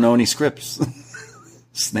 Scripps. I don't know any Scripps.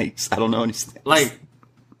 Snakes. I don't know any snakes. Like,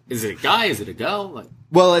 is it a guy? Is it a girl? Like,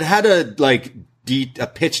 well, it had a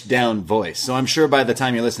pitched down voice. So I'm sure by the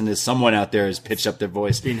time you listen to this, someone out there has pitched up their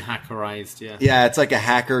voice. Been hackerized, yeah. Yeah, it's like a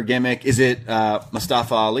hacker gimmick. Is it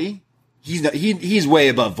Mustafa Ali? He's way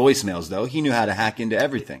above voicemails, though. He knew how to hack into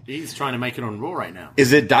everything. He's trying to make it on Raw right now.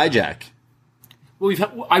 Is it Dijak?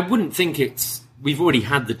 Well, I wouldn't think it's... We've already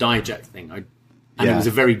had the Dijak thing. It was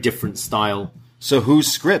a very different style. So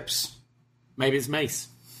who's Scripps? Maybe it's Mace.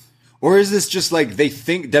 Or is this just like they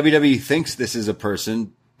think WWE thinks this is a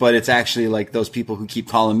person, but it's actually like those people who keep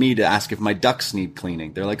calling me to ask if my ducts need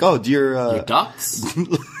cleaning. They're like, oh, do your ducts?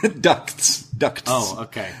 Ducts. Oh,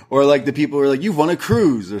 okay. Or like the people who are like, you've won a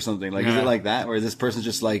cruise or something. Like, is it like that? Or is this person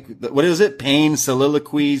just like, what is it? Pain,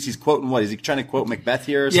 soliloquies. He's quoting what? Is he trying to quote Macbeth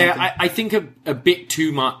here or something? Yeah, I think a bit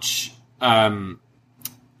too much of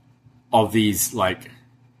these like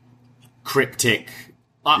cryptic.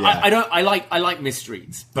 I like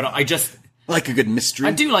mysteries, but I just like a good mystery.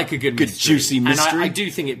 I do like a good mystery. Juicy mystery. And I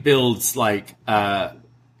do think it builds like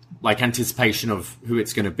anticipation of who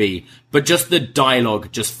it's going to be. But just the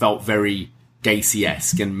dialogue just felt very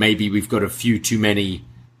Gacy-esque, and maybe we've got a few too many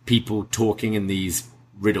people talking in these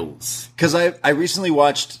riddles. Because I recently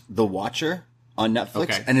watched The Watcher on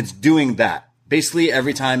Netflix, and it's doing that. Basically,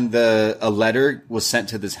 every time a letter was sent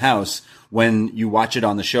to this house, when you watch it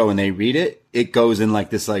on the show and they read it, it goes in like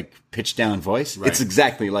this like pitched down voice. Right. It's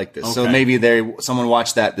exactly like this. Okay. So maybe someone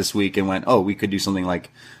watched that this week and went, oh, we could do something like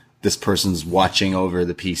this person's watching over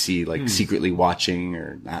the PC, like secretly watching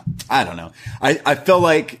or not. I don't know. I feel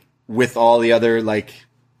like with all the other like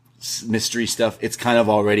mystery stuff, it's kind of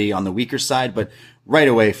already on the weaker side, but right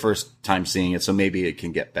away, first time seeing it. So maybe it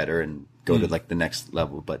can get better and go to like the next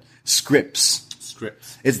level. But Scripps.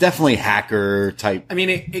 It's definitely hacker type. I mean,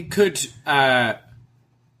 it could tie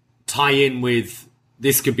in with,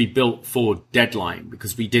 this could be built for Deadline,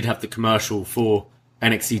 because we did have the commercial for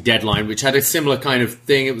NXT Deadline, which had a similar kind of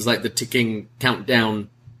thing. It was like the ticking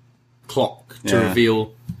countdown clock to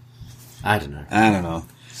reveal. I don't know.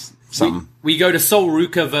 Something. We go to Sol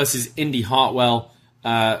Ruka versus Indy Hartwell.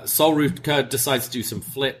 Sol Ruka decides to do some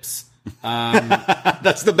flips.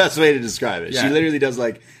 That's the best way to describe it. Yeah. She literally does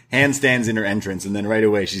like handstands in her entrance, and then right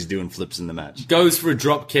away she's doing flips in the match. Goes for a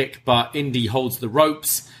drop kick, but Indy holds the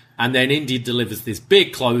ropes, and then Indy delivers this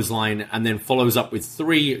big clothesline, and then follows up with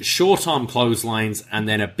 3 short arm clotheslines, and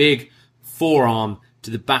then a big forearm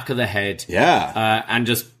to the back of the head. Yeah. And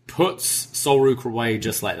just puts Sol Ruka away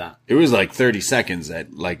just like that. It was like 30 seconds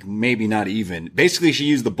at like maybe not even. Basically, she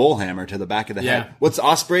used the bull hammer to the back of the head. What's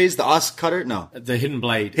Osprey's? The Os cutter? No. The hidden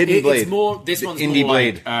blade. Blade. It's more, this one's Indy more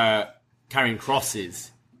blade. like carrying crosses.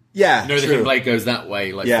 Yeah, no, the hidden blade goes that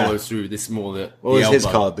way, like follows through. This is more the What was elbow. his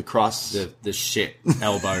called? The cross? The shit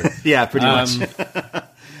elbow. Yeah, pretty much.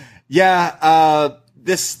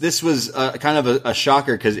 This was kind of a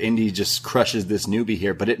shocker because Indy just crushes this newbie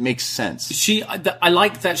here, but it makes sense. I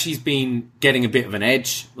like that she's been getting a bit of an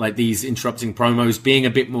edge, like these interrupting promos, being a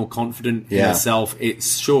bit more confident in herself. It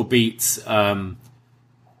sure beats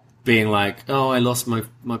being like, oh, I lost my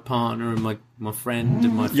partner and my friend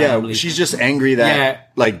and my family. Yeah, she's just angry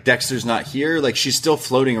that like Dexter's not here. Like she's still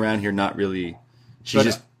floating around here, not really.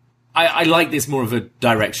 I like this more of a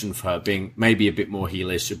direction for her, being maybe a bit more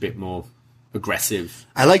heelish, a bit more aggressive.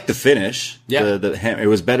 I like the finish. Yeah. It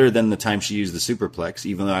was better than the time she used the superplex,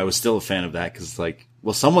 even though I was still a fan of that because, like,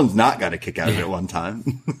 well, someone's not got to kick out of it one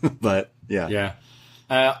time. But, yeah. Yeah.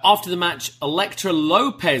 After the match, Elektra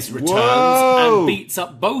Lopez returns and beats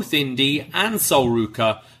up both Indy and Sol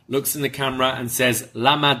Ruka, looks in the camera and says,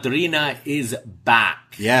 La Madrina is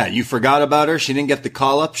back. Yeah, you forgot about her. She didn't get the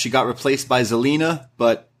call-up. She got replaced by Zelina,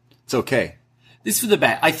 but it's okay. This is for the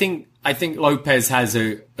bet. I think Lopez has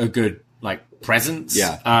a good presence.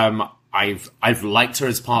 Yeah. I've liked her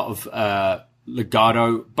as part of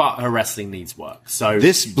Legado, but her wrestling needs work. So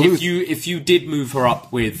if you did move her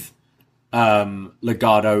up with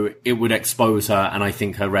Legado, it would expose her, and I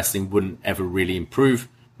think her wrestling wouldn't ever really improve.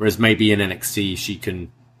 Whereas maybe in NXT she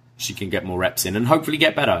can get more reps in and hopefully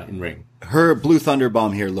get better in ring. Her Blue Thunder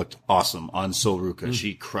Bomb here looked awesome on Sol Ruka.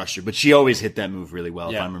 She crushed her, but she always hit that move really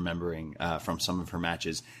well, if I'm remembering from some of her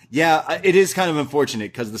matches. Yeah, it is kind of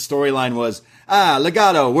unfortunate because the storyline was,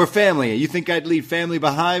 Legado, we're family. You think I'd leave family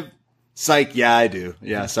behind? Psych, yeah, I do.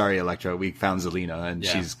 Yeah, sorry, Elektra. We found Zelina, and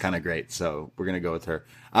she's kind of great, so we're going to go with her.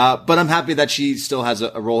 But I'm happy that she still has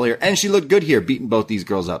a role here, and she looked good here, beating both these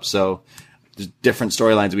girls up. So there's different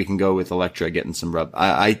storylines we can go with Elektra getting some rub.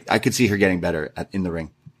 I could see her getting better in the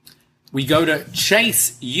ring. We go to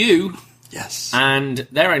Chase U. Yes. And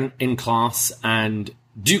they're in class, and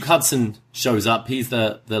Duke Hudson shows up. He's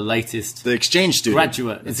the latest... The exchange student.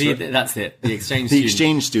 Graduate. That's it. The exchange student. The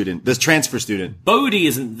exchange student. The transfer student. Bodie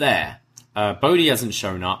isn't there. Bodie hasn't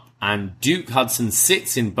shown up, and Duke Hudson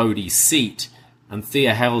sits in Bodie's seat, and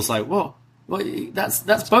Thea Hale's like, well,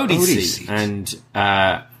 that's Bodie's seat. And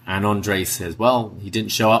Andre says, well, he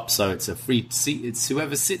didn't show up, so it's a free seat. It's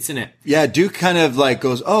whoever sits in it. Yeah, Duke kind of like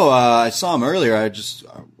goes, I saw him earlier.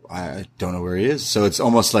 I don't know where he is. So it's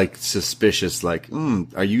almost like suspicious, like,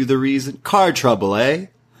 are you the reason? Car trouble, eh?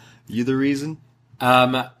 You the reason?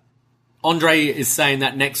 Andre is saying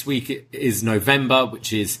that next week is November,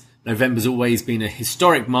 November's always been a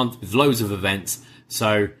historic month with loads of events.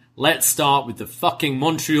 So let's start with the fucking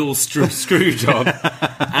Montreal screw job.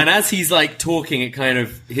 And as he's like talking, it kind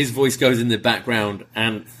of, his voice goes in the background,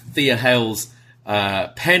 and Thea Hale's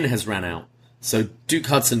pen has ran out. So Duke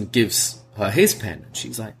Hudson gives her his pen, and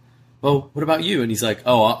she's like, well, what about you? And he's like,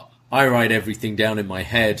 I write everything down in my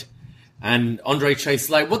head. And Andre Chase is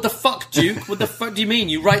like, what the fuck, Duke? What the fuck do you mean?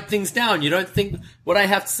 You write things down. You don't think what I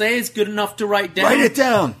have to say is good enough to write down? Write it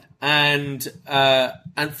down. And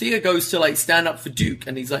Thea goes to like stand up for Duke,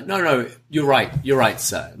 and he's like, no, you're right,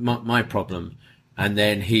 sir. My problem. And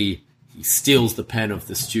then he steals the pen of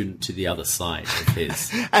the student to the other side of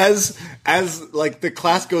his. As like the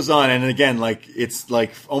class goes on, and again, like it's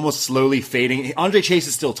like almost slowly fading. Andre Chase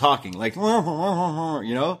is still talking, like, you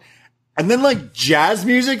know, and then like jazz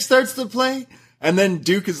music starts to play, and then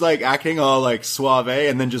Duke is like acting all like suave,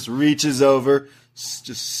 and then just reaches over,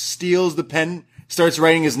 just steals the pen, starts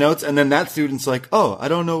writing his notes, and then that student's like, I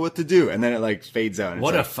don't know what to do, and then it like fades out.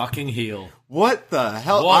 What a fucking heel. What the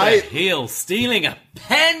hell? What a heel. Stealing a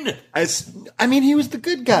pen! I mean, he was the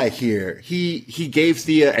good guy here. He gave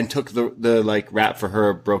Thea and took the like rap for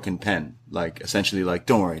her broken pen. Like, essentially, like,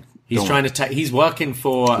 don't worry. He's trying to he's working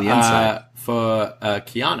for Kiana.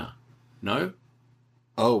 No?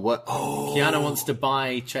 Oh, what? Kiana wants to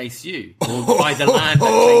buy Chase U, or buy the land that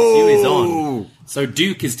Chase U is on. So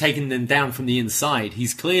Duke is taking them down from the inside.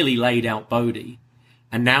 He's clearly laid out Bodie,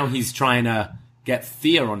 and now he's trying to get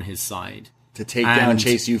Thea on his side to take down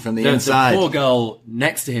Chase U from the inside. The poor girl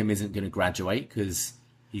next to him isn't going to graduate because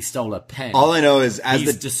he stole a pen. All I know is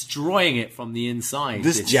he's destroying it from the inside.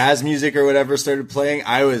 This jazz music or whatever started playing,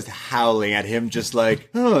 I was howling at him, just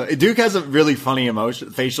like, Duke has a really funny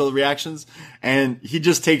facial reactions, and he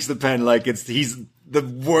just takes the pen like he's the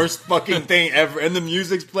worst fucking thing ever, and the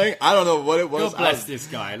music's playing. I don't know what it was. God bless this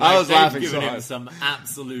guy. Like, I was laughing giving so him hard. some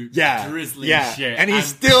absolute drizzling shit, and he's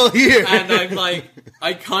still here. And I'm like,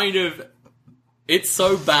 it's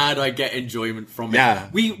so bad. I get enjoyment from it. Yeah,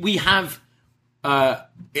 we have.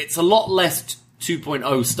 It's a lot less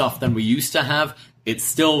 2.0 stuff than we used to have. It's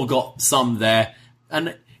still got some there,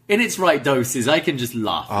 and in its right doses, I can just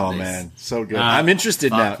laugh. Oh man, so good! I'm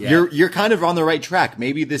interested now. Yeah. You're kind of on the right track.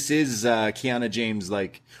 Maybe this is Kiana James,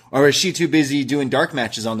 like, or is she too busy doing dark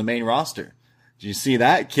matches on the main roster? Did you see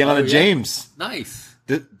that? Kiana James, nice.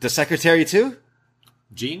 The secretary too.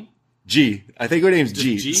 Jean. G. I think her name's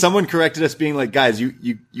G. G. Someone corrected us, being like, guys,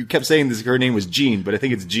 you kept saying this. Her name was Jean, but I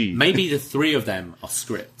think it's G. Maybe the three of them are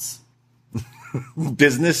scripts.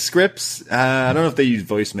 Business scripts. I don't know if they use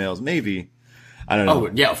voicemails. Maybe. I don't know.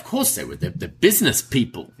 Oh, yeah, of course they would. They're business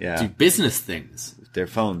people. Yeah. Do business things. Their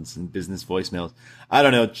phones and business voicemails. I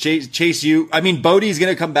don't know. Chase U. I mean, Bodie's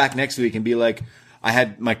going to come back next week and be like, I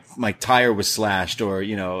had my tire was slashed, or,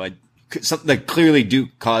 you know, something that clearly Duke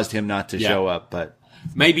caused him not to show up, but.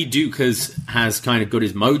 Maybe Duke has kind of got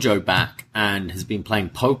his mojo back and has been playing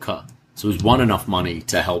poker, so he's won enough money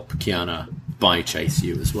to help Kiana buy Chase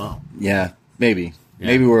U as well. Yeah, maybe. Yeah.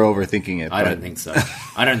 Maybe we're overthinking it. I don't think so.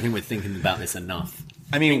 I don't think we're thinking about this enough.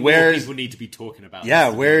 I mean, more people need to be talking about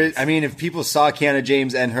this. I mean, if people saw Kiana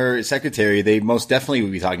James and her secretary, they most definitely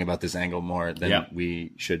would be talking about this angle more than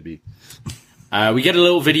we should be. We get a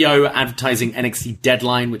little video advertising NXT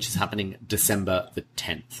Deadline, which is happening December the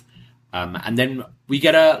 10th. And then we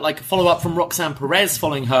get a follow-up from Roxanne Perez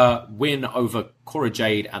following her win over Cora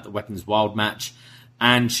Jade at the Weapons Wild match.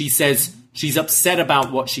 And she says she's upset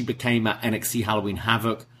about what she became at NXT Halloween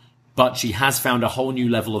Havoc, but she has found a whole new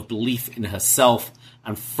level of belief in herself,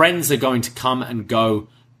 and friends are going to come and go,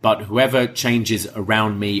 but whoever changes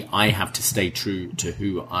around me, I have to stay true to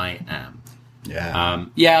who I am. Yeah.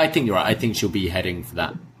 I think you're right. I think she'll be heading for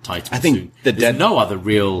that title I think soon. There's no other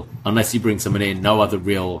real, unless you bring someone in, no other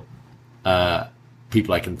real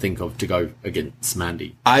people I can think of to go against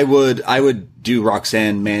Mandy. I would do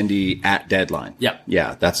Roxanne Mandy at Deadline. Yeah.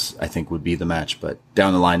 Yeah, that's, I think, would be the match. But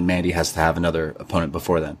down the line, Mandy has to have another opponent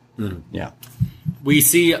before then. Yeah. We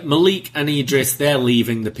see Malik and Idris, they're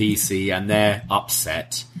leaving the PC and they're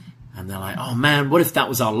upset. And they're like, oh man, what if that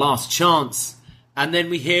was our last chance? And then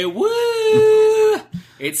we hear, woo!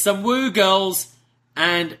 It's some woo girls.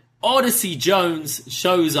 And Odyssey Jones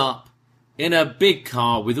shows up in a big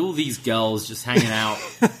car with all these girls just hanging out.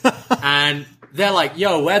 And they're like,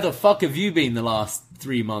 yo, where the fuck have you been the last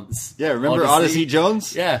 3 months? Yeah, remember Odyssey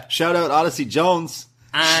Jones? Yeah. Shout out Odyssey Jones.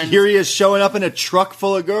 And here he is showing up in a truck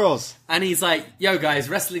full of girls. And he's like, yo guys,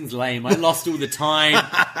 wrestling's lame. I lost all the time.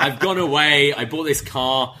 I've gone away. I bought this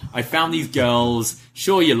car. I found these girls.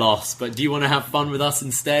 Sure, you lost, but do you want to have fun with us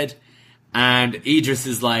instead? And Idris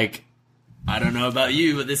is like, I don't know about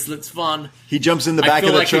you, but this looks fun. He jumps in the back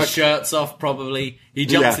of the truck. I feel like truck. his shirt's off, probably. He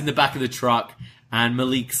jumps in the back of the truck, and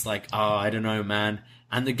Malik's like, oh, I don't know, man.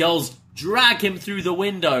 And the girls drag him through the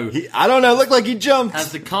window. I don't know, it looked like he jumped.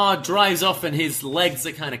 As the car drives off and his legs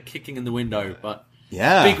are kind of kicking in the window. But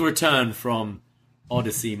big return from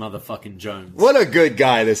Odyssey motherfucking Jones. What a good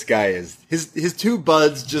guy this guy is. His two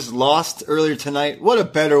buds just lost earlier tonight. What a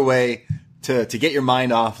better way to get your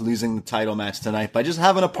mind off losing the title match tonight by just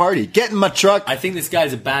having a party. Get in my truck. I think this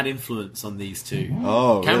guy's a bad influence on these two.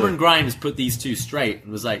 Oh, Cameron really? Grimes put these two straight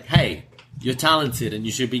and was like, hey, you're talented and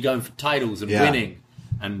you should be going for titles and winning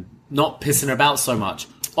and not pissing about so much.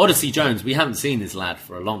 Odyssey Jones, we haven't seen this lad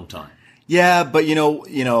for a long time. Yeah, but you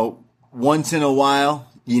know, once in a while,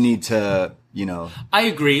 you need to, I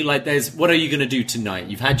agree. Like, what are you going to do tonight?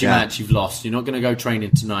 You've had your match, you've lost. You're not going to go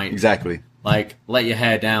training tonight. Exactly. Like, let your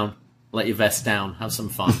hair down, let your vest down, have some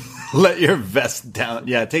fun. Let your vest down.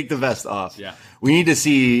 Yeah, take the vest off. Yeah. We need to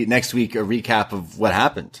see next week a recap of what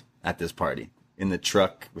happened at this party. In the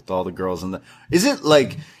truck with all the girls is it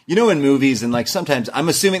like, in movies and like sometimes I'm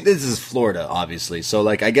assuming this is Florida, obviously. So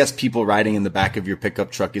like, I guess people riding in the back of your pickup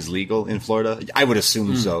truck is legal in Florida. I would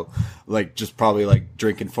assume so. Like just probably like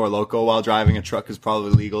drinking Four Loko while driving a truck is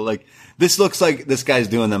probably legal. Like this looks like this guy's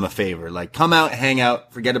doing them a favor. Like come out, hang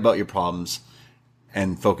out, forget about your problems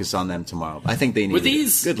and focus on them tomorrow. I think they need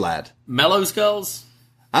these good lad. Mellows girls?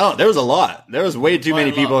 There was a lot. There was way too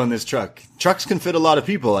many people in this truck. Trucks can fit a lot of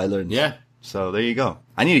people, I learned. Yeah. So there you go.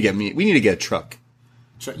 We need to get a truck.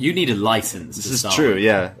 You need a license. This is true,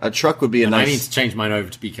 yeah. A truck would be I need to change mine over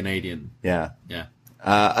to be Canadian. Yeah. Yeah.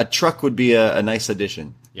 A truck would be a nice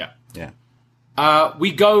addition. Yeah. Yeah.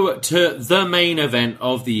 We go to the main event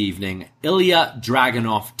of the evening. Ilya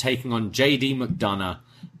Dragunov taking on JD McDonough.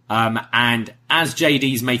 And as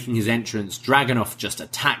JD's making his entrance, Dragunov just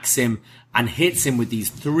attacks him and hits him with these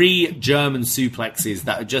 3 German suplexes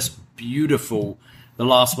that are just beautiful. The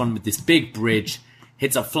last one with this big bridge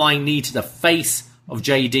hits a flying knee to the face of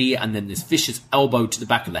JD and then this vicious elbow to the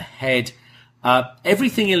back of the head.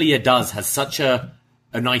 Everything Ilya does has such a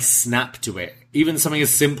nice snap to it. Even something as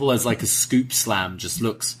simple as like a scoop slam just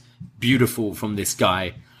looks beautiful from this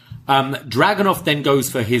guy. Dragunov then goes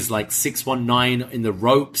for his like 619 in the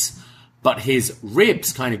ropes, but his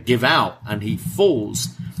ribs kind of give out and he falls.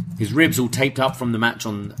 His ribs all taped up from the match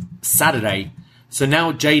on Saturday. So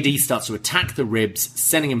now JD starts to attack the ribs,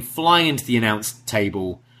 sending him flying into the announce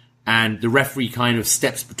table, and the referee kind of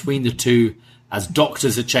steps between the two as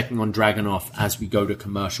doctors are checking on Dragunov as we go to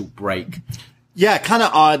commercial break. Yeah, kind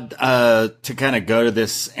of odd to kind of go to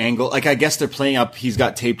this angle. Like, I guess they're playing up, he's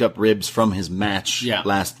got taped up ribs from his match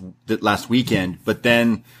last weekend, but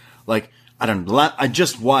then, like, I don't know, I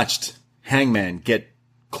just watched Hangman get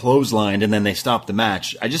clotheslined and then they stopped the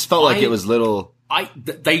match. I just felt like it was little...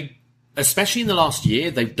 Especially in the last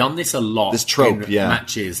year, they've done this a lot. This trope, in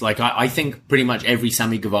matches. Like, I think pretty much every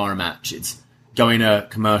Sammy Guevara match, it's going to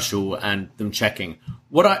commercial and them checking.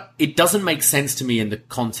 It doesn't make sense to me in the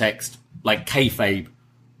context, like, kayfabe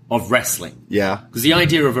of wrestling. Yeah. Because the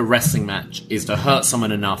idea of a wrestling match is to hurt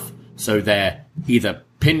someone enough so they're either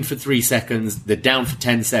pinned for 3 seconds, they're down for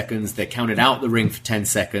 10 seconds, they're counted out the ring for 10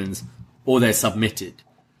 seconds, or they're submitted.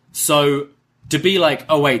 So... to be like,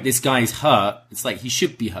 oh wait, this guy's hurt. It's like he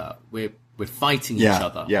should be hurt. We're fighting each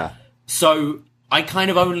other. Yeah. So I kind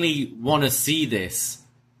of only want to see this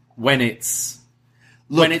when it's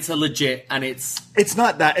a legit and it's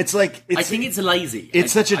not that. It's like I think it's lazy.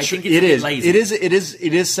 It's such a trope. it is. Lazy.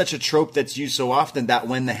 It is such a trope that's used so often that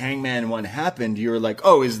when the Hangman one happened, you're like,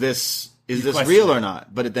 oh, is this real or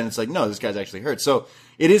not? But then it's like, no, this guy's actually hurt. So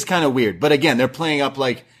it is kind of weird. But again, they're playing up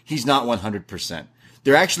like he's not 100%.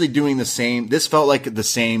 They're actually doing the same. This felt like the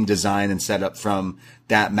same design and setup from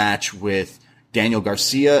that match with Daniel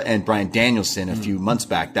Garcia and Bryan Danielson a few months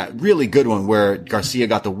back. That really good one where Garcia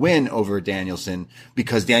got the win over Danielson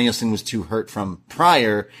because Danielson was too hurt from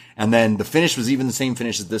prior. And then the finish was even the same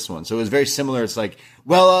finish as this one. So it was very similar. It's like,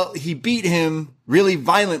 well, he beat him really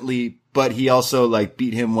violently, but he also like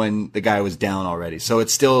beat him when the guy was down already. So it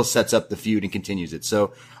still sets up the feud and continues it.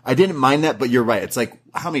 So I didn't mind that, but you're right. It's like,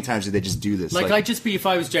 how many times did they just do this? Like I'd just be, if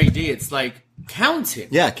I was JD, it's like, count him.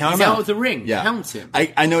 Yeah, count him He's out. out of the ring. Yeah. Count him.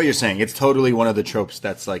 I know what you're saying. It's totally one of the tropes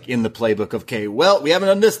that's like in the playbook of, okay, well, we haven't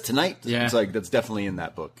done this tonight. Yeah. It's like, that's definitely in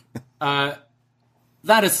that book.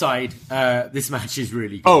 That aside, this match is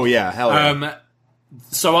really good. Oh, yeah. Hell yeah.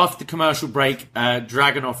 So after the commercial break,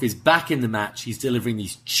 Dragunov is back in the match. He's delivering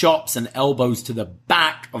these chops and elbows to the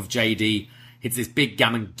back of JD. Hits this big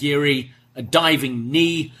Gamangiri, a diving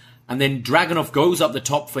knee, and then Dragunov goes up the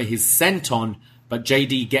top for his senton, but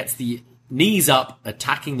JD gets the knees up,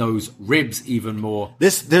 attacking those ribs even more.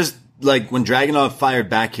 There's like when Dragunov fired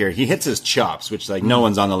back here, he hits his chops, which like no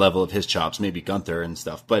one's on the level of his chops, maybe Gunther and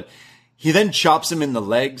stuff, but he then chops him in the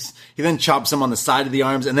legs. He then chops him on the side of the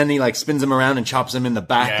arms, and then he like spins him around and chops him in the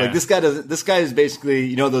back. Yeah. Like this guy is basically,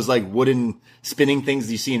 you know, those like wooden spinning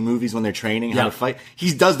things you see in movies when they're training how to fight.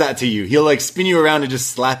 He does that to you. He'll like spin you around and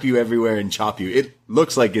just slap you everywhere and chop you. It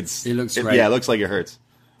looks like It looks great. Yeah, it looks like it hurts.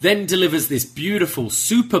 Then delivers this beautiful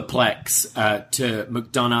superplex to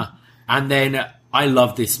McDonough, and then I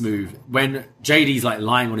love this move when JD's like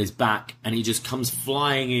lying on his back and he just comes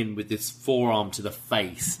flying in with this forearm to the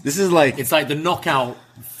face. This is like It's like the knockout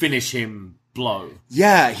finish him blow.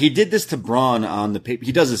 Yeah, he did this to Braun on the pay.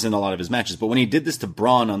 He does this in a lot of his matches, but when he did this to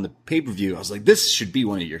Braun on the pay-per-view, I was like, this should be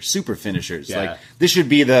one of your super finishers. Yeah. Like this should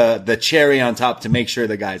be the cherry on top to make sure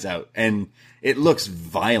the guy's out. And it looks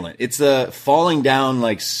violent. It's a falling down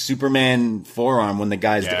like Superman forearm when the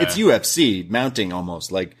guy's it's UFC mounting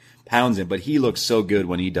almost like pounds him, but he looks so good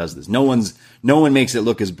when he does this. No one makes it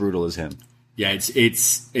look as brutal as him. Yeah,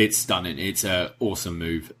 it's stunning. It's an awesome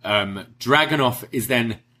move. Dragunov is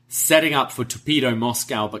then setting up for Torpedo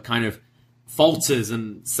Moscow, but kind of falters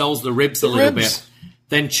and sells the ribs a little bit.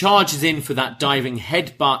 Then charges in for that diving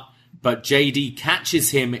headbutt, but JD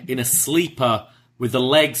catches him in a sleeper with the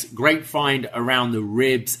legs grapevine around the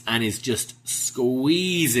ribs and is just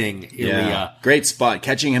squeezing Ilya. Yeah. Great spot.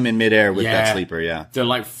 Catching him in midair with that sleeper, yeah. The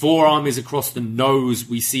like forearm is across the nose.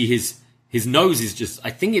 We see his nose is just,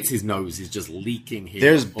 I think it's his nose is just leaking here.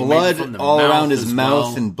 There's Or maybe blood from the all mouth around his as mouth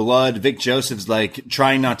well. and blood. Vic Joseph's like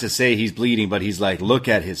trying not to say he's bleeding, but he's like, look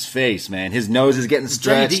at his face, man. His nose is getting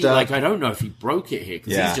stretched JD, up. like, I don't know if he broke it here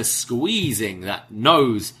because Yeah. he's just squeezing that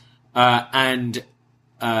nose. And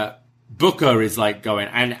Booker is like going,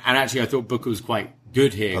 and actually I thought Booker was quite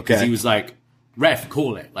good here because Okay. he was like, ref,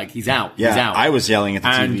 call it. Like, he's out. Yeah, he's out. I was yelling at the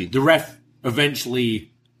and TV. the ref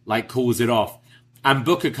eventually like calls it off. And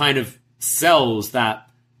Booker kind of sells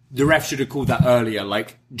that the ref should have called that earlier.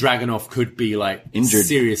 Like, Dragunov could be like Injured.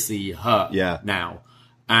 seriously hurt now.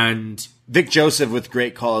 And Vic Joseph with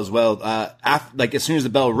great call as well. Like as soon as the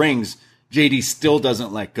bell rings, JD still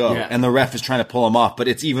doesn't let go, and the ref is trying to pull him off, but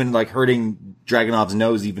it's even like hurting Dragunov's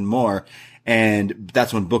nose even more. And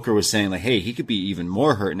that's when Booker was saying like, hey, he could be even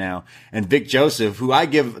more hurt now. And Vic Joseph, who I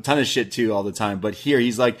give a ton of shit to all the time, but here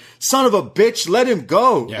he's like, son of a bitch, let him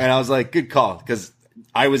go. Yeah. And I was like, good call. Because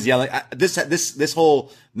I was yelling. This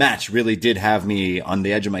whole match really did have me on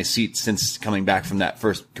the edge of my seat since coming back from that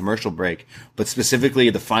first commercial break. But specifically,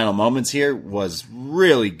 the final moments here was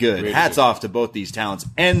really good. Really Hats good. off to both these talents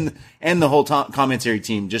and the whole commentary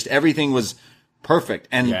team. Just everything was perfect.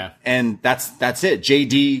 And that's it.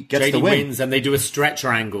 JD gets JD the win. wins, and they do a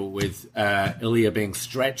stretcher angle with Ilya being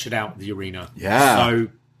stretched out the arena. Yeah. So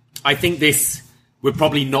I think we're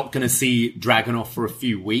probably not going to see Dragunov for a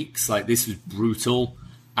few weeks. Like, this was brutal.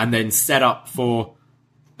 And then set up for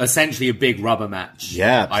essentially a big rubber match.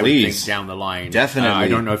 Yeah, I would please. think down the line. Definitely. I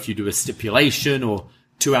don't know if you do a stipulation or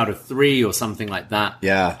 2 out of 3 or something like that.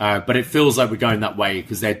 Yeah. But it feels like we're going that way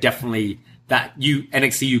because they're definitely that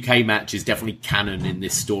NXT UK match is definitely canon in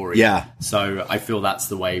this story. Yeah. So I feel that's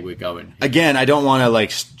the way we're going. Again, I don't want to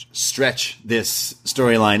like stretch this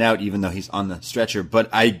storyline out, even though he's on the stretcher, but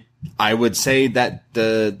I would say that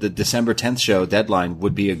the December 10th show deadline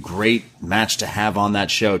would be a great match to have on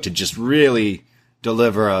that show to just really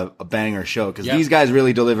deliver a banger show because these guys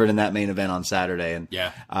really delivered in that main event on Saturday. And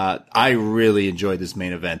I really enjoyed this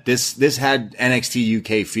main event. This had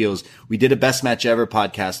NXT UK feels. We did a Best Match Ever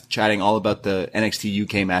podcast chatting all about the NXT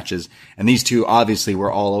UK matches. And these two obviously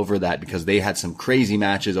were all over that because they had some crazy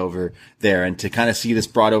matches over there. And to kind of see this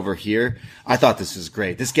brought over here, I thought this was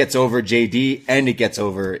great. This gets over JD and it gets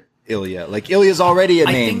over Ilya. Like, Ilya's already a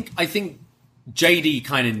name. I think JD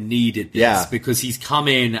kind of needed this because he's come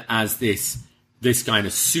in as this this kind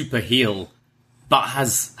of super heel, but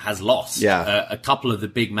has lost a couple of the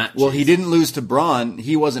big matches. Well, he didn't lose to Braun.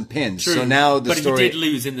 He wasn't pinned. True. So now but he did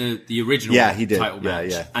lose in the original title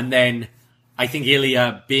match. Yeah. And then I think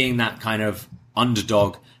Ilya being that kind of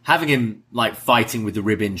underdog, having him like fighting with the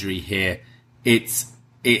rib injury here,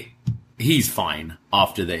 he's fine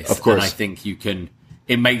after this. Of course. And I think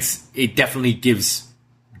it definitely gives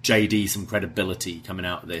JD some credibility coming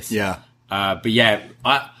out of this. Yeah. But yeah,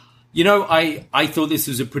 I thought this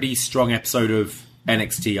was a pretty strong episode of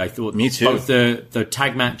NXT. I thought Me too. Both the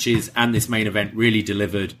tag matches and this main event really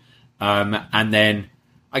delivered. And then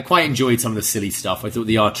I quite enjoyed some of the silly stuff. I thought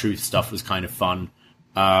the R-Truth stuff was kind of fun.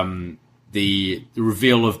 The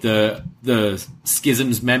reveal of the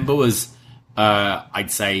Schism's member was, I'd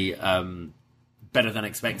say, better than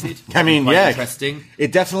expected. I mean, quite yeah, interesting.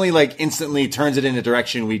 It definitely like instantly turns it in a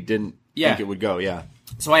direction we didn't think it would go. Yeah.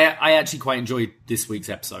 So I actually quite enjoyed this week's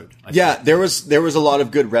episode. There was a lot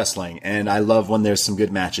of good wrestling, and I love when there's some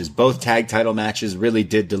good matches. Both tag title matches really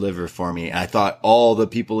did deliver for me. I thought all the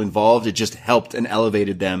people involved, it just helped and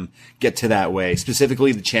elevated them get to that way.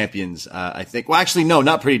 Specifically the champions, I think. Well, actually, no,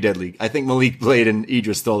 not Pretty Deadly. I think Malik Blade and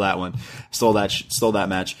Idris stole that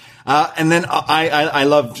match. And then I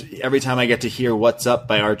loved every time I get to hear "What's Up"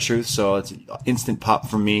 by R-Truth, so it's an instant pop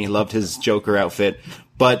for me. Loved his Joker outfit.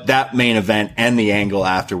 But that main event and the angle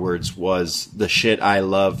afterwards was the shit I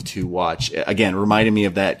love to watch. Again, reminded me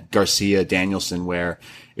of that Garcia Danielson where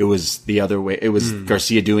it was the other way. It was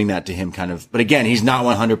Garcia doing that to him kind of. But again, he's not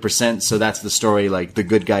 100%. So that's the story. Like the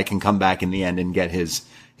good guy can come back in the end and get his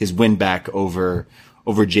win back over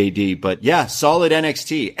JD. But yeah, solid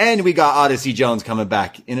NXT. And we got Odyssey Jones coming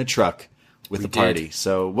back in a truck with the party.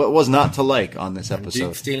 So what was not to like on this episode?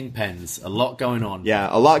 Duke stealing pens. A lot going on. Yeah,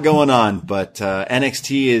 a lot going on, but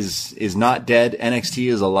NXT is not dead.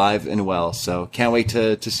 NXT is alive and well. So can't wait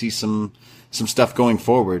to see some stuff going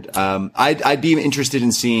forward. I'd be interested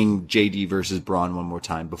in seeing JD versus Braun one more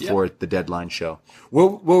time before the deadline show.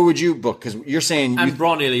 What would you book? Because you're saying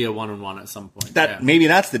Braun Ilya 1-on-1 at some point. Maybe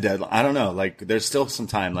that's the deadline. I don't know. Like there's still some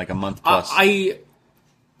time, like a month plus.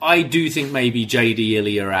 I do think maybe JD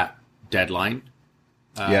Ilya at deadline.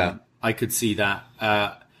 I could see that.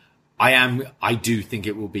 I do think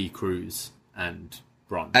it will be Cruz and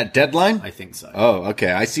Braun at deadline. I think so. Oh,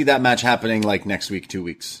 okay. I see that match happening like next week, 2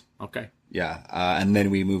 weeks. Okay. Yeah. And then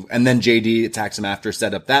we move, and then JD attacks him after,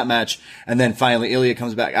 set up that match. And then finally Ilya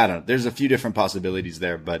comes back. I don't know. There's a few different possibilities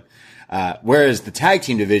there, but, whereas the tag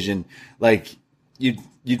team division, like you'd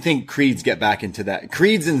think Creeds get back into that.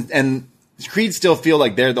 Creeds and Creed still feel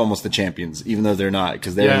like they're almost the champions, even though they're not,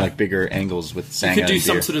 because they're in like bigger angles with Sangha. You could do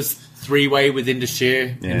some sort of three-way with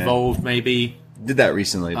Indashir involved, maybe. Did that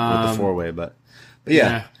recently with the four-way, but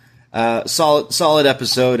yeah. Solid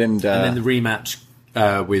episode, and then the rematch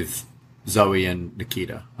with Zoe and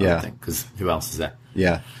Nikita. I think, because who else is there?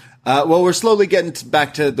 Yeah. Well, we're slowly getting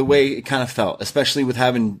back to the way it kind of felt, especially with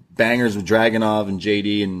having bangers with Dragunov and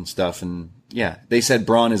JD and stuff, and. Yeah, they said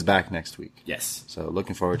Braun is back next week. Yes. So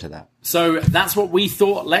looking forward to that. So that's what we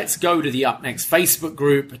thought. Let's go to the upNXT Facebook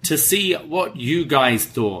group to see what you guys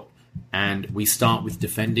thought. And we start with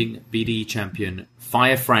defending BDE champion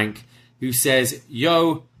Fire Frank, who says,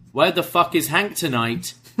 "Yo, where the fuck is Hank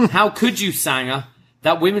tonight? How could you, Sanger?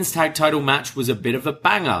 That women's tag title match was a bit of a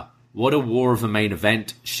banger. What a war of a main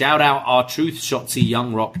event. Shout out R-Truth, Shotzi,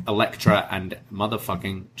 Young Rock, Elektra, and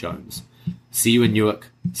motherfucking Jones. See you in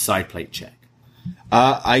Newark. Side plate check."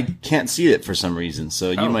 I can't see it for some reason,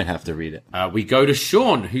 so you might have to read it. We go to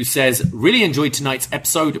Sean, who says, "Really enjoyed tonight's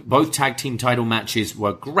episode. Both tag team title matches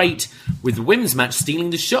were great, with the women's match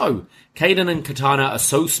stealing the show. Kaden and Katana are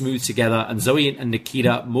so smooth together, and Zoe and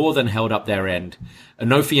Nikita more than held up their end.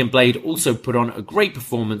 Anofi and Blade also put on a great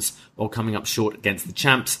performance while coming up short against the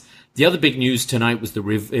champs. The other big news tonight was the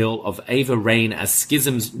reveal of Ava Rain as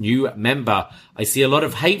Schism's new member. I see a lot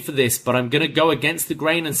of hate for this, but I'm going to go against the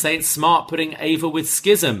grain and say it's smart putting Ava with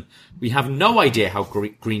Schism. We have no idea how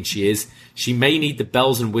green she is. She may need the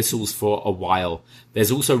bells and whistles for a while. There's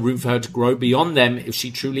also room for her to grow beyond them if she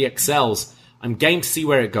truly excels. I'm game to see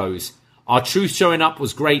where it goes. R-Truth showing up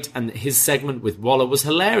was great, and his segment with Waller was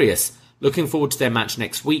hilarious. Looking forward to their match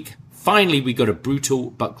next week. Finally, we got a brutal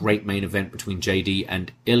but great main event between JD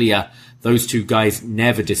and Ilya. Those two guys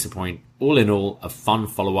never disappoint. All in all, a fun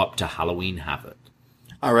follow-up to Halloween Havoc."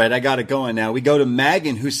 All right, I got it going now. We go to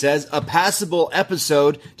Megan, who says, "A passable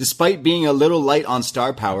episode, despite being a little light on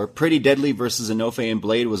star power. Pretty Deadly versus Anofe and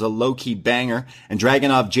Blade was a low-key banger, and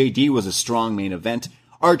Dragunov JD was a strong main event.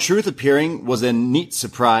 R-Truth appearing was a neat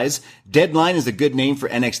surprise. Deadline is a good name for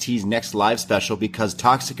NXT's next live special because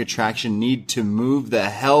Toxic Attraction need to move the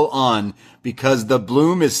hell on because the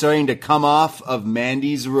bloom is starting to come off of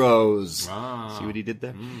Mandy's rose. See what he did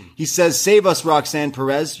there? He says, save us, Roxanne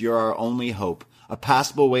Perez. You're our only hope. A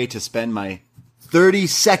passable way to spend my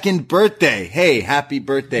 32nd birthday. Hey, happy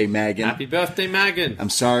birthday, Megan. Happy birthday, Megan. I'm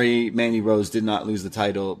sorry Mandy Rose did not lose the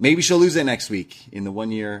title. Maybe she'll lose it next week in the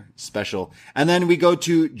 1 year special. And then we go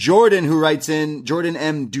to Jordan, who writes in, Jordan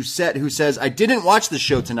M. Doucette, who says, I didn't watch the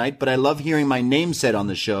show tonight, but I love hearing my name said on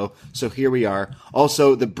the show. So here we are.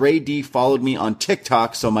 Also, the Bray D followed me on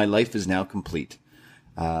TikTok, so my life is now complete.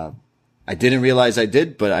 I didn't realize I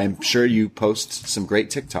did, but I'm sure you post some great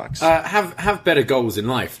TikToks. Have better goals in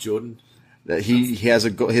life, Jordan. That he has a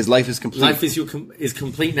goal. His life is complete. Life is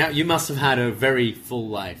complete now. You must have had a very full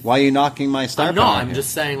life. Why are you knocking my star? I'm not. I'm just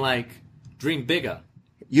saying, like, dream bigger.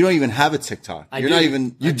 You don't even have a TikTok. I You're do. not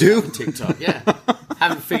even. You I do have a TikTok. Yeah.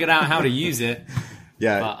 Haven't figured out how to use it.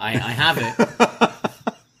 Yeah. But I have it.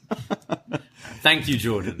 Thank you,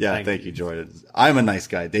 Jordan. Yeah. Thank you, Jordan. I'm a nice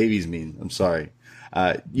guy. Davey's mean. I'm sorry.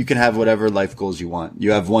 You can have whatever life goals you want.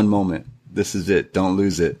 You have one moment. This is it. Don't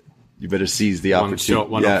lose it. You better seize the opportunity.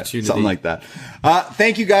 One opportunity. Something like that.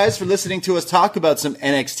 Thank you guys for listening to us talk about some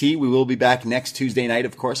NXT. We will be back next Tuesday night,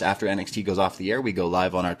 of course, after NXT goes off the air. We go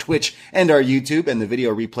live on our Twitch and our YouTube, and the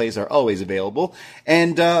video replays are always available.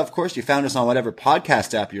 And, of course, you found us on whatever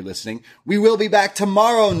podcast app you're listening. We will be back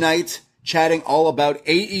tomorrow night chatting all about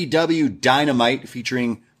AEW Dynamite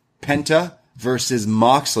featuring Penta versus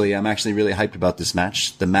Moxley. I'm actually really hyped about this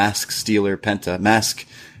match. The Mask Stealer Penta. Mask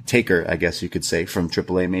Taker, I guess you could say, from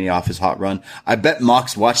AAA Mania off his hot run. I bet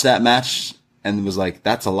Mox watched that match and was like,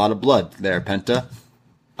 that's a lot of blood there, Penta.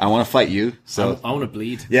 I want to fight you. So I want to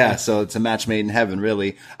bleed. Yeah, so it's a match made in heaven,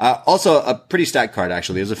 really. Also, a pretty stacked card,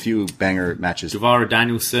 actually. There's a few banger matches. Guevara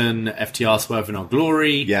Danielson, FTR Swerve in Our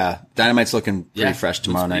Glory. Yeah, Dynamite's looking pretty fresh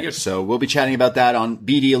tomorrow night. Good. So we'll be chatting about that on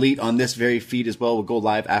BD Elite on this very feed as well. We'll go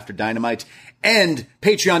live after Dynamite. And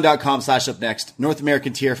patreon.com/upnext. North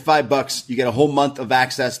American tier, $5. You get a whole month of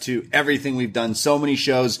access to everything we've done. So many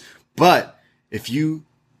shows. But if you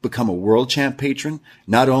become a world champ patron,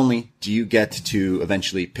 not only do you get to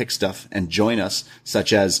eventually pick stuff and join us,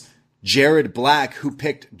 such as Jared Black, who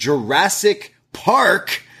picked Jurassic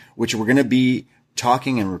Park, which we're going to be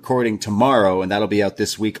talking and recording tomorrow, and that'll be out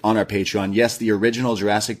this week on our Patreon. Yes, the original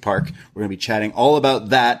Jurassic Park. We're going to be chatting all about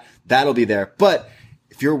that. That'll be there. But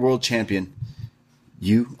if you're a world champion,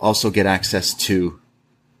 you also get access to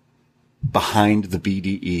Behind the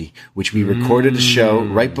BDE, which we recorded a show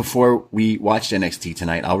right before we watched NXT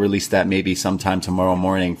tonight. I'll release that maybe sometime tomorrow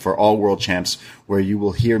morning for all world champs, where you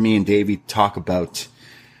will hear me and Davey talk about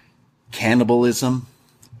cannibalism,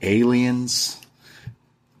 aliens,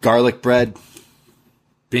 garlic bread,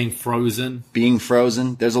 being frozen.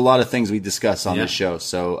 There's a lot of things we discuss on this show.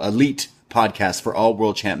 So elite podcast for all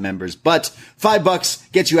world champ members, but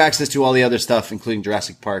 $5 gets you access to all the other stuff, including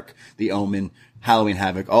Jurassic Park, The Omen, Halloween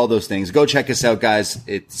Havoc, all those things. Go check us out, guys.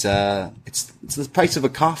 It's the price of a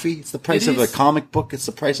coffee. It's the price of a comic book. It's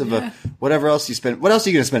the price of a whatever else you spend. What else are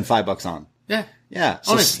you going to spend $5 on? Yeah.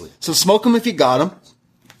 So, honestly. So smoke them if you got them.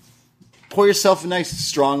 Pour yourself a nice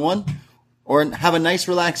strong one, or have a nice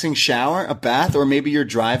relaxing shower, a bath, or maybe you're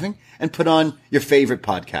driving, and put on your favorite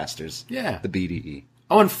podcasters. Yeah. The BDE.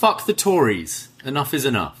 Oh, and fuck the Tories. Enough is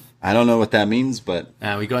enough. I don't know what that means, but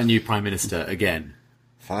we got a new Prime Minister again.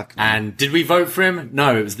 Fuck. Man. And did we vote for him?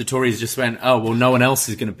 No, it was the Tories just went, oh, well, no one else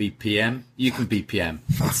is going to be PM. You can be PM.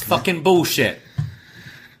 It's fucking bullshit.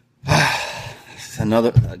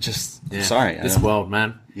 Another, sorry. This world,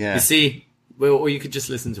 man. Yeah. You see, or you could just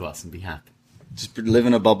listen to us and be happy. Just live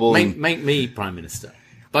in a bubble. Make me Prime Minister.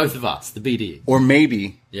 Both of us, the BDE. Or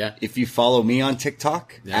maybe, yeah, if you follow me on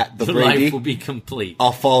TikTok, at the Brady, life will be complete.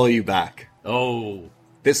 I'll follow you back. Oh.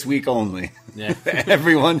 This week only. Yeah.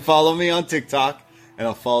 Everyone follow me on TikTok, and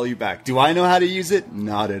I'll follow you back. Do I know how to use it?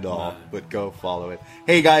 Not at all, but go follow it.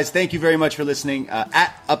 Hey, guys, thank you very much for listening.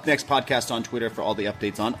 At UpNXT Podcast on Twitter for all the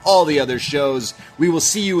updates on all the other shows. We will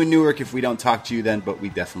see you in Newark if we don't talk to you then, but we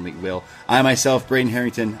definitely will. I myself, Braden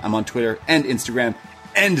Harrington, I'm on Twitter and Instagram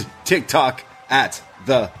and TikTok at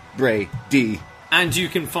the Bray D. And you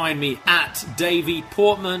can find me at Davey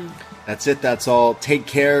Portman. That's it. That's all. Take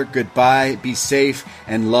care. Goodbye. Be safe.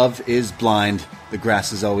 And love is blind. The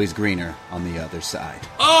grass is always greener on the other side.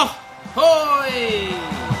 Oh, hoy!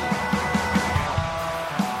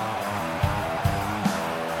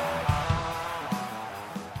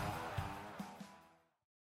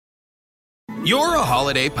 You're a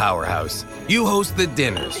holiday powerhouse. You host the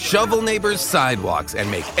dinners, shovel neighbors' sidewalks, and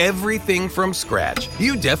make everything from scratch.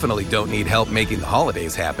 You definitely don't need help making the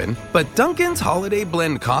holidays happen. But Dunkin's Holiday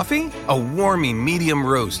Blend Coffee? A warming medium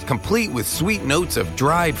roast complete with sweet notes of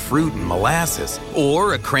dried fruit and molasses.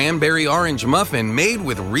 Or a cranberry orange muffin made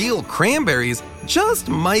with real cranberries just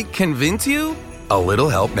might convince you a little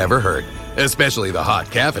help never hurt. Especially the hot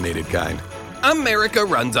caffeinated kind. America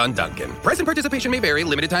runs on Dunkin'. Price and participation may vary.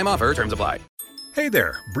 Limited time offer. Terms apply. Hey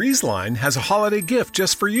there, BreezeLine has a holiday gift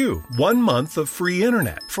just for you. 1 month of free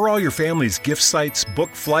internet for all your family's gift sites,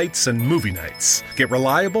 book flights, and movie nights. Get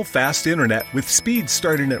reliable, fast internet with speeds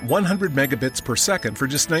starting at 100 megabits per second for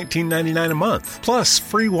just $19.99 a month. Plus,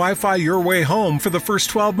 free Wi-Fi your way home for the first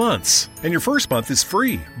 12 months. And your first month is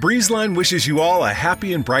free. BreezeLine wishes you all a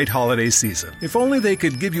happy and bright holiday season. If only they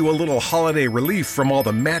could give you a little holiday relief from all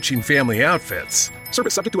the matching family outfits.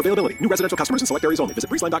 Service subject to availability. New residential customers in select areas only. Visit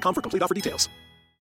breezeline.com for complete offer details.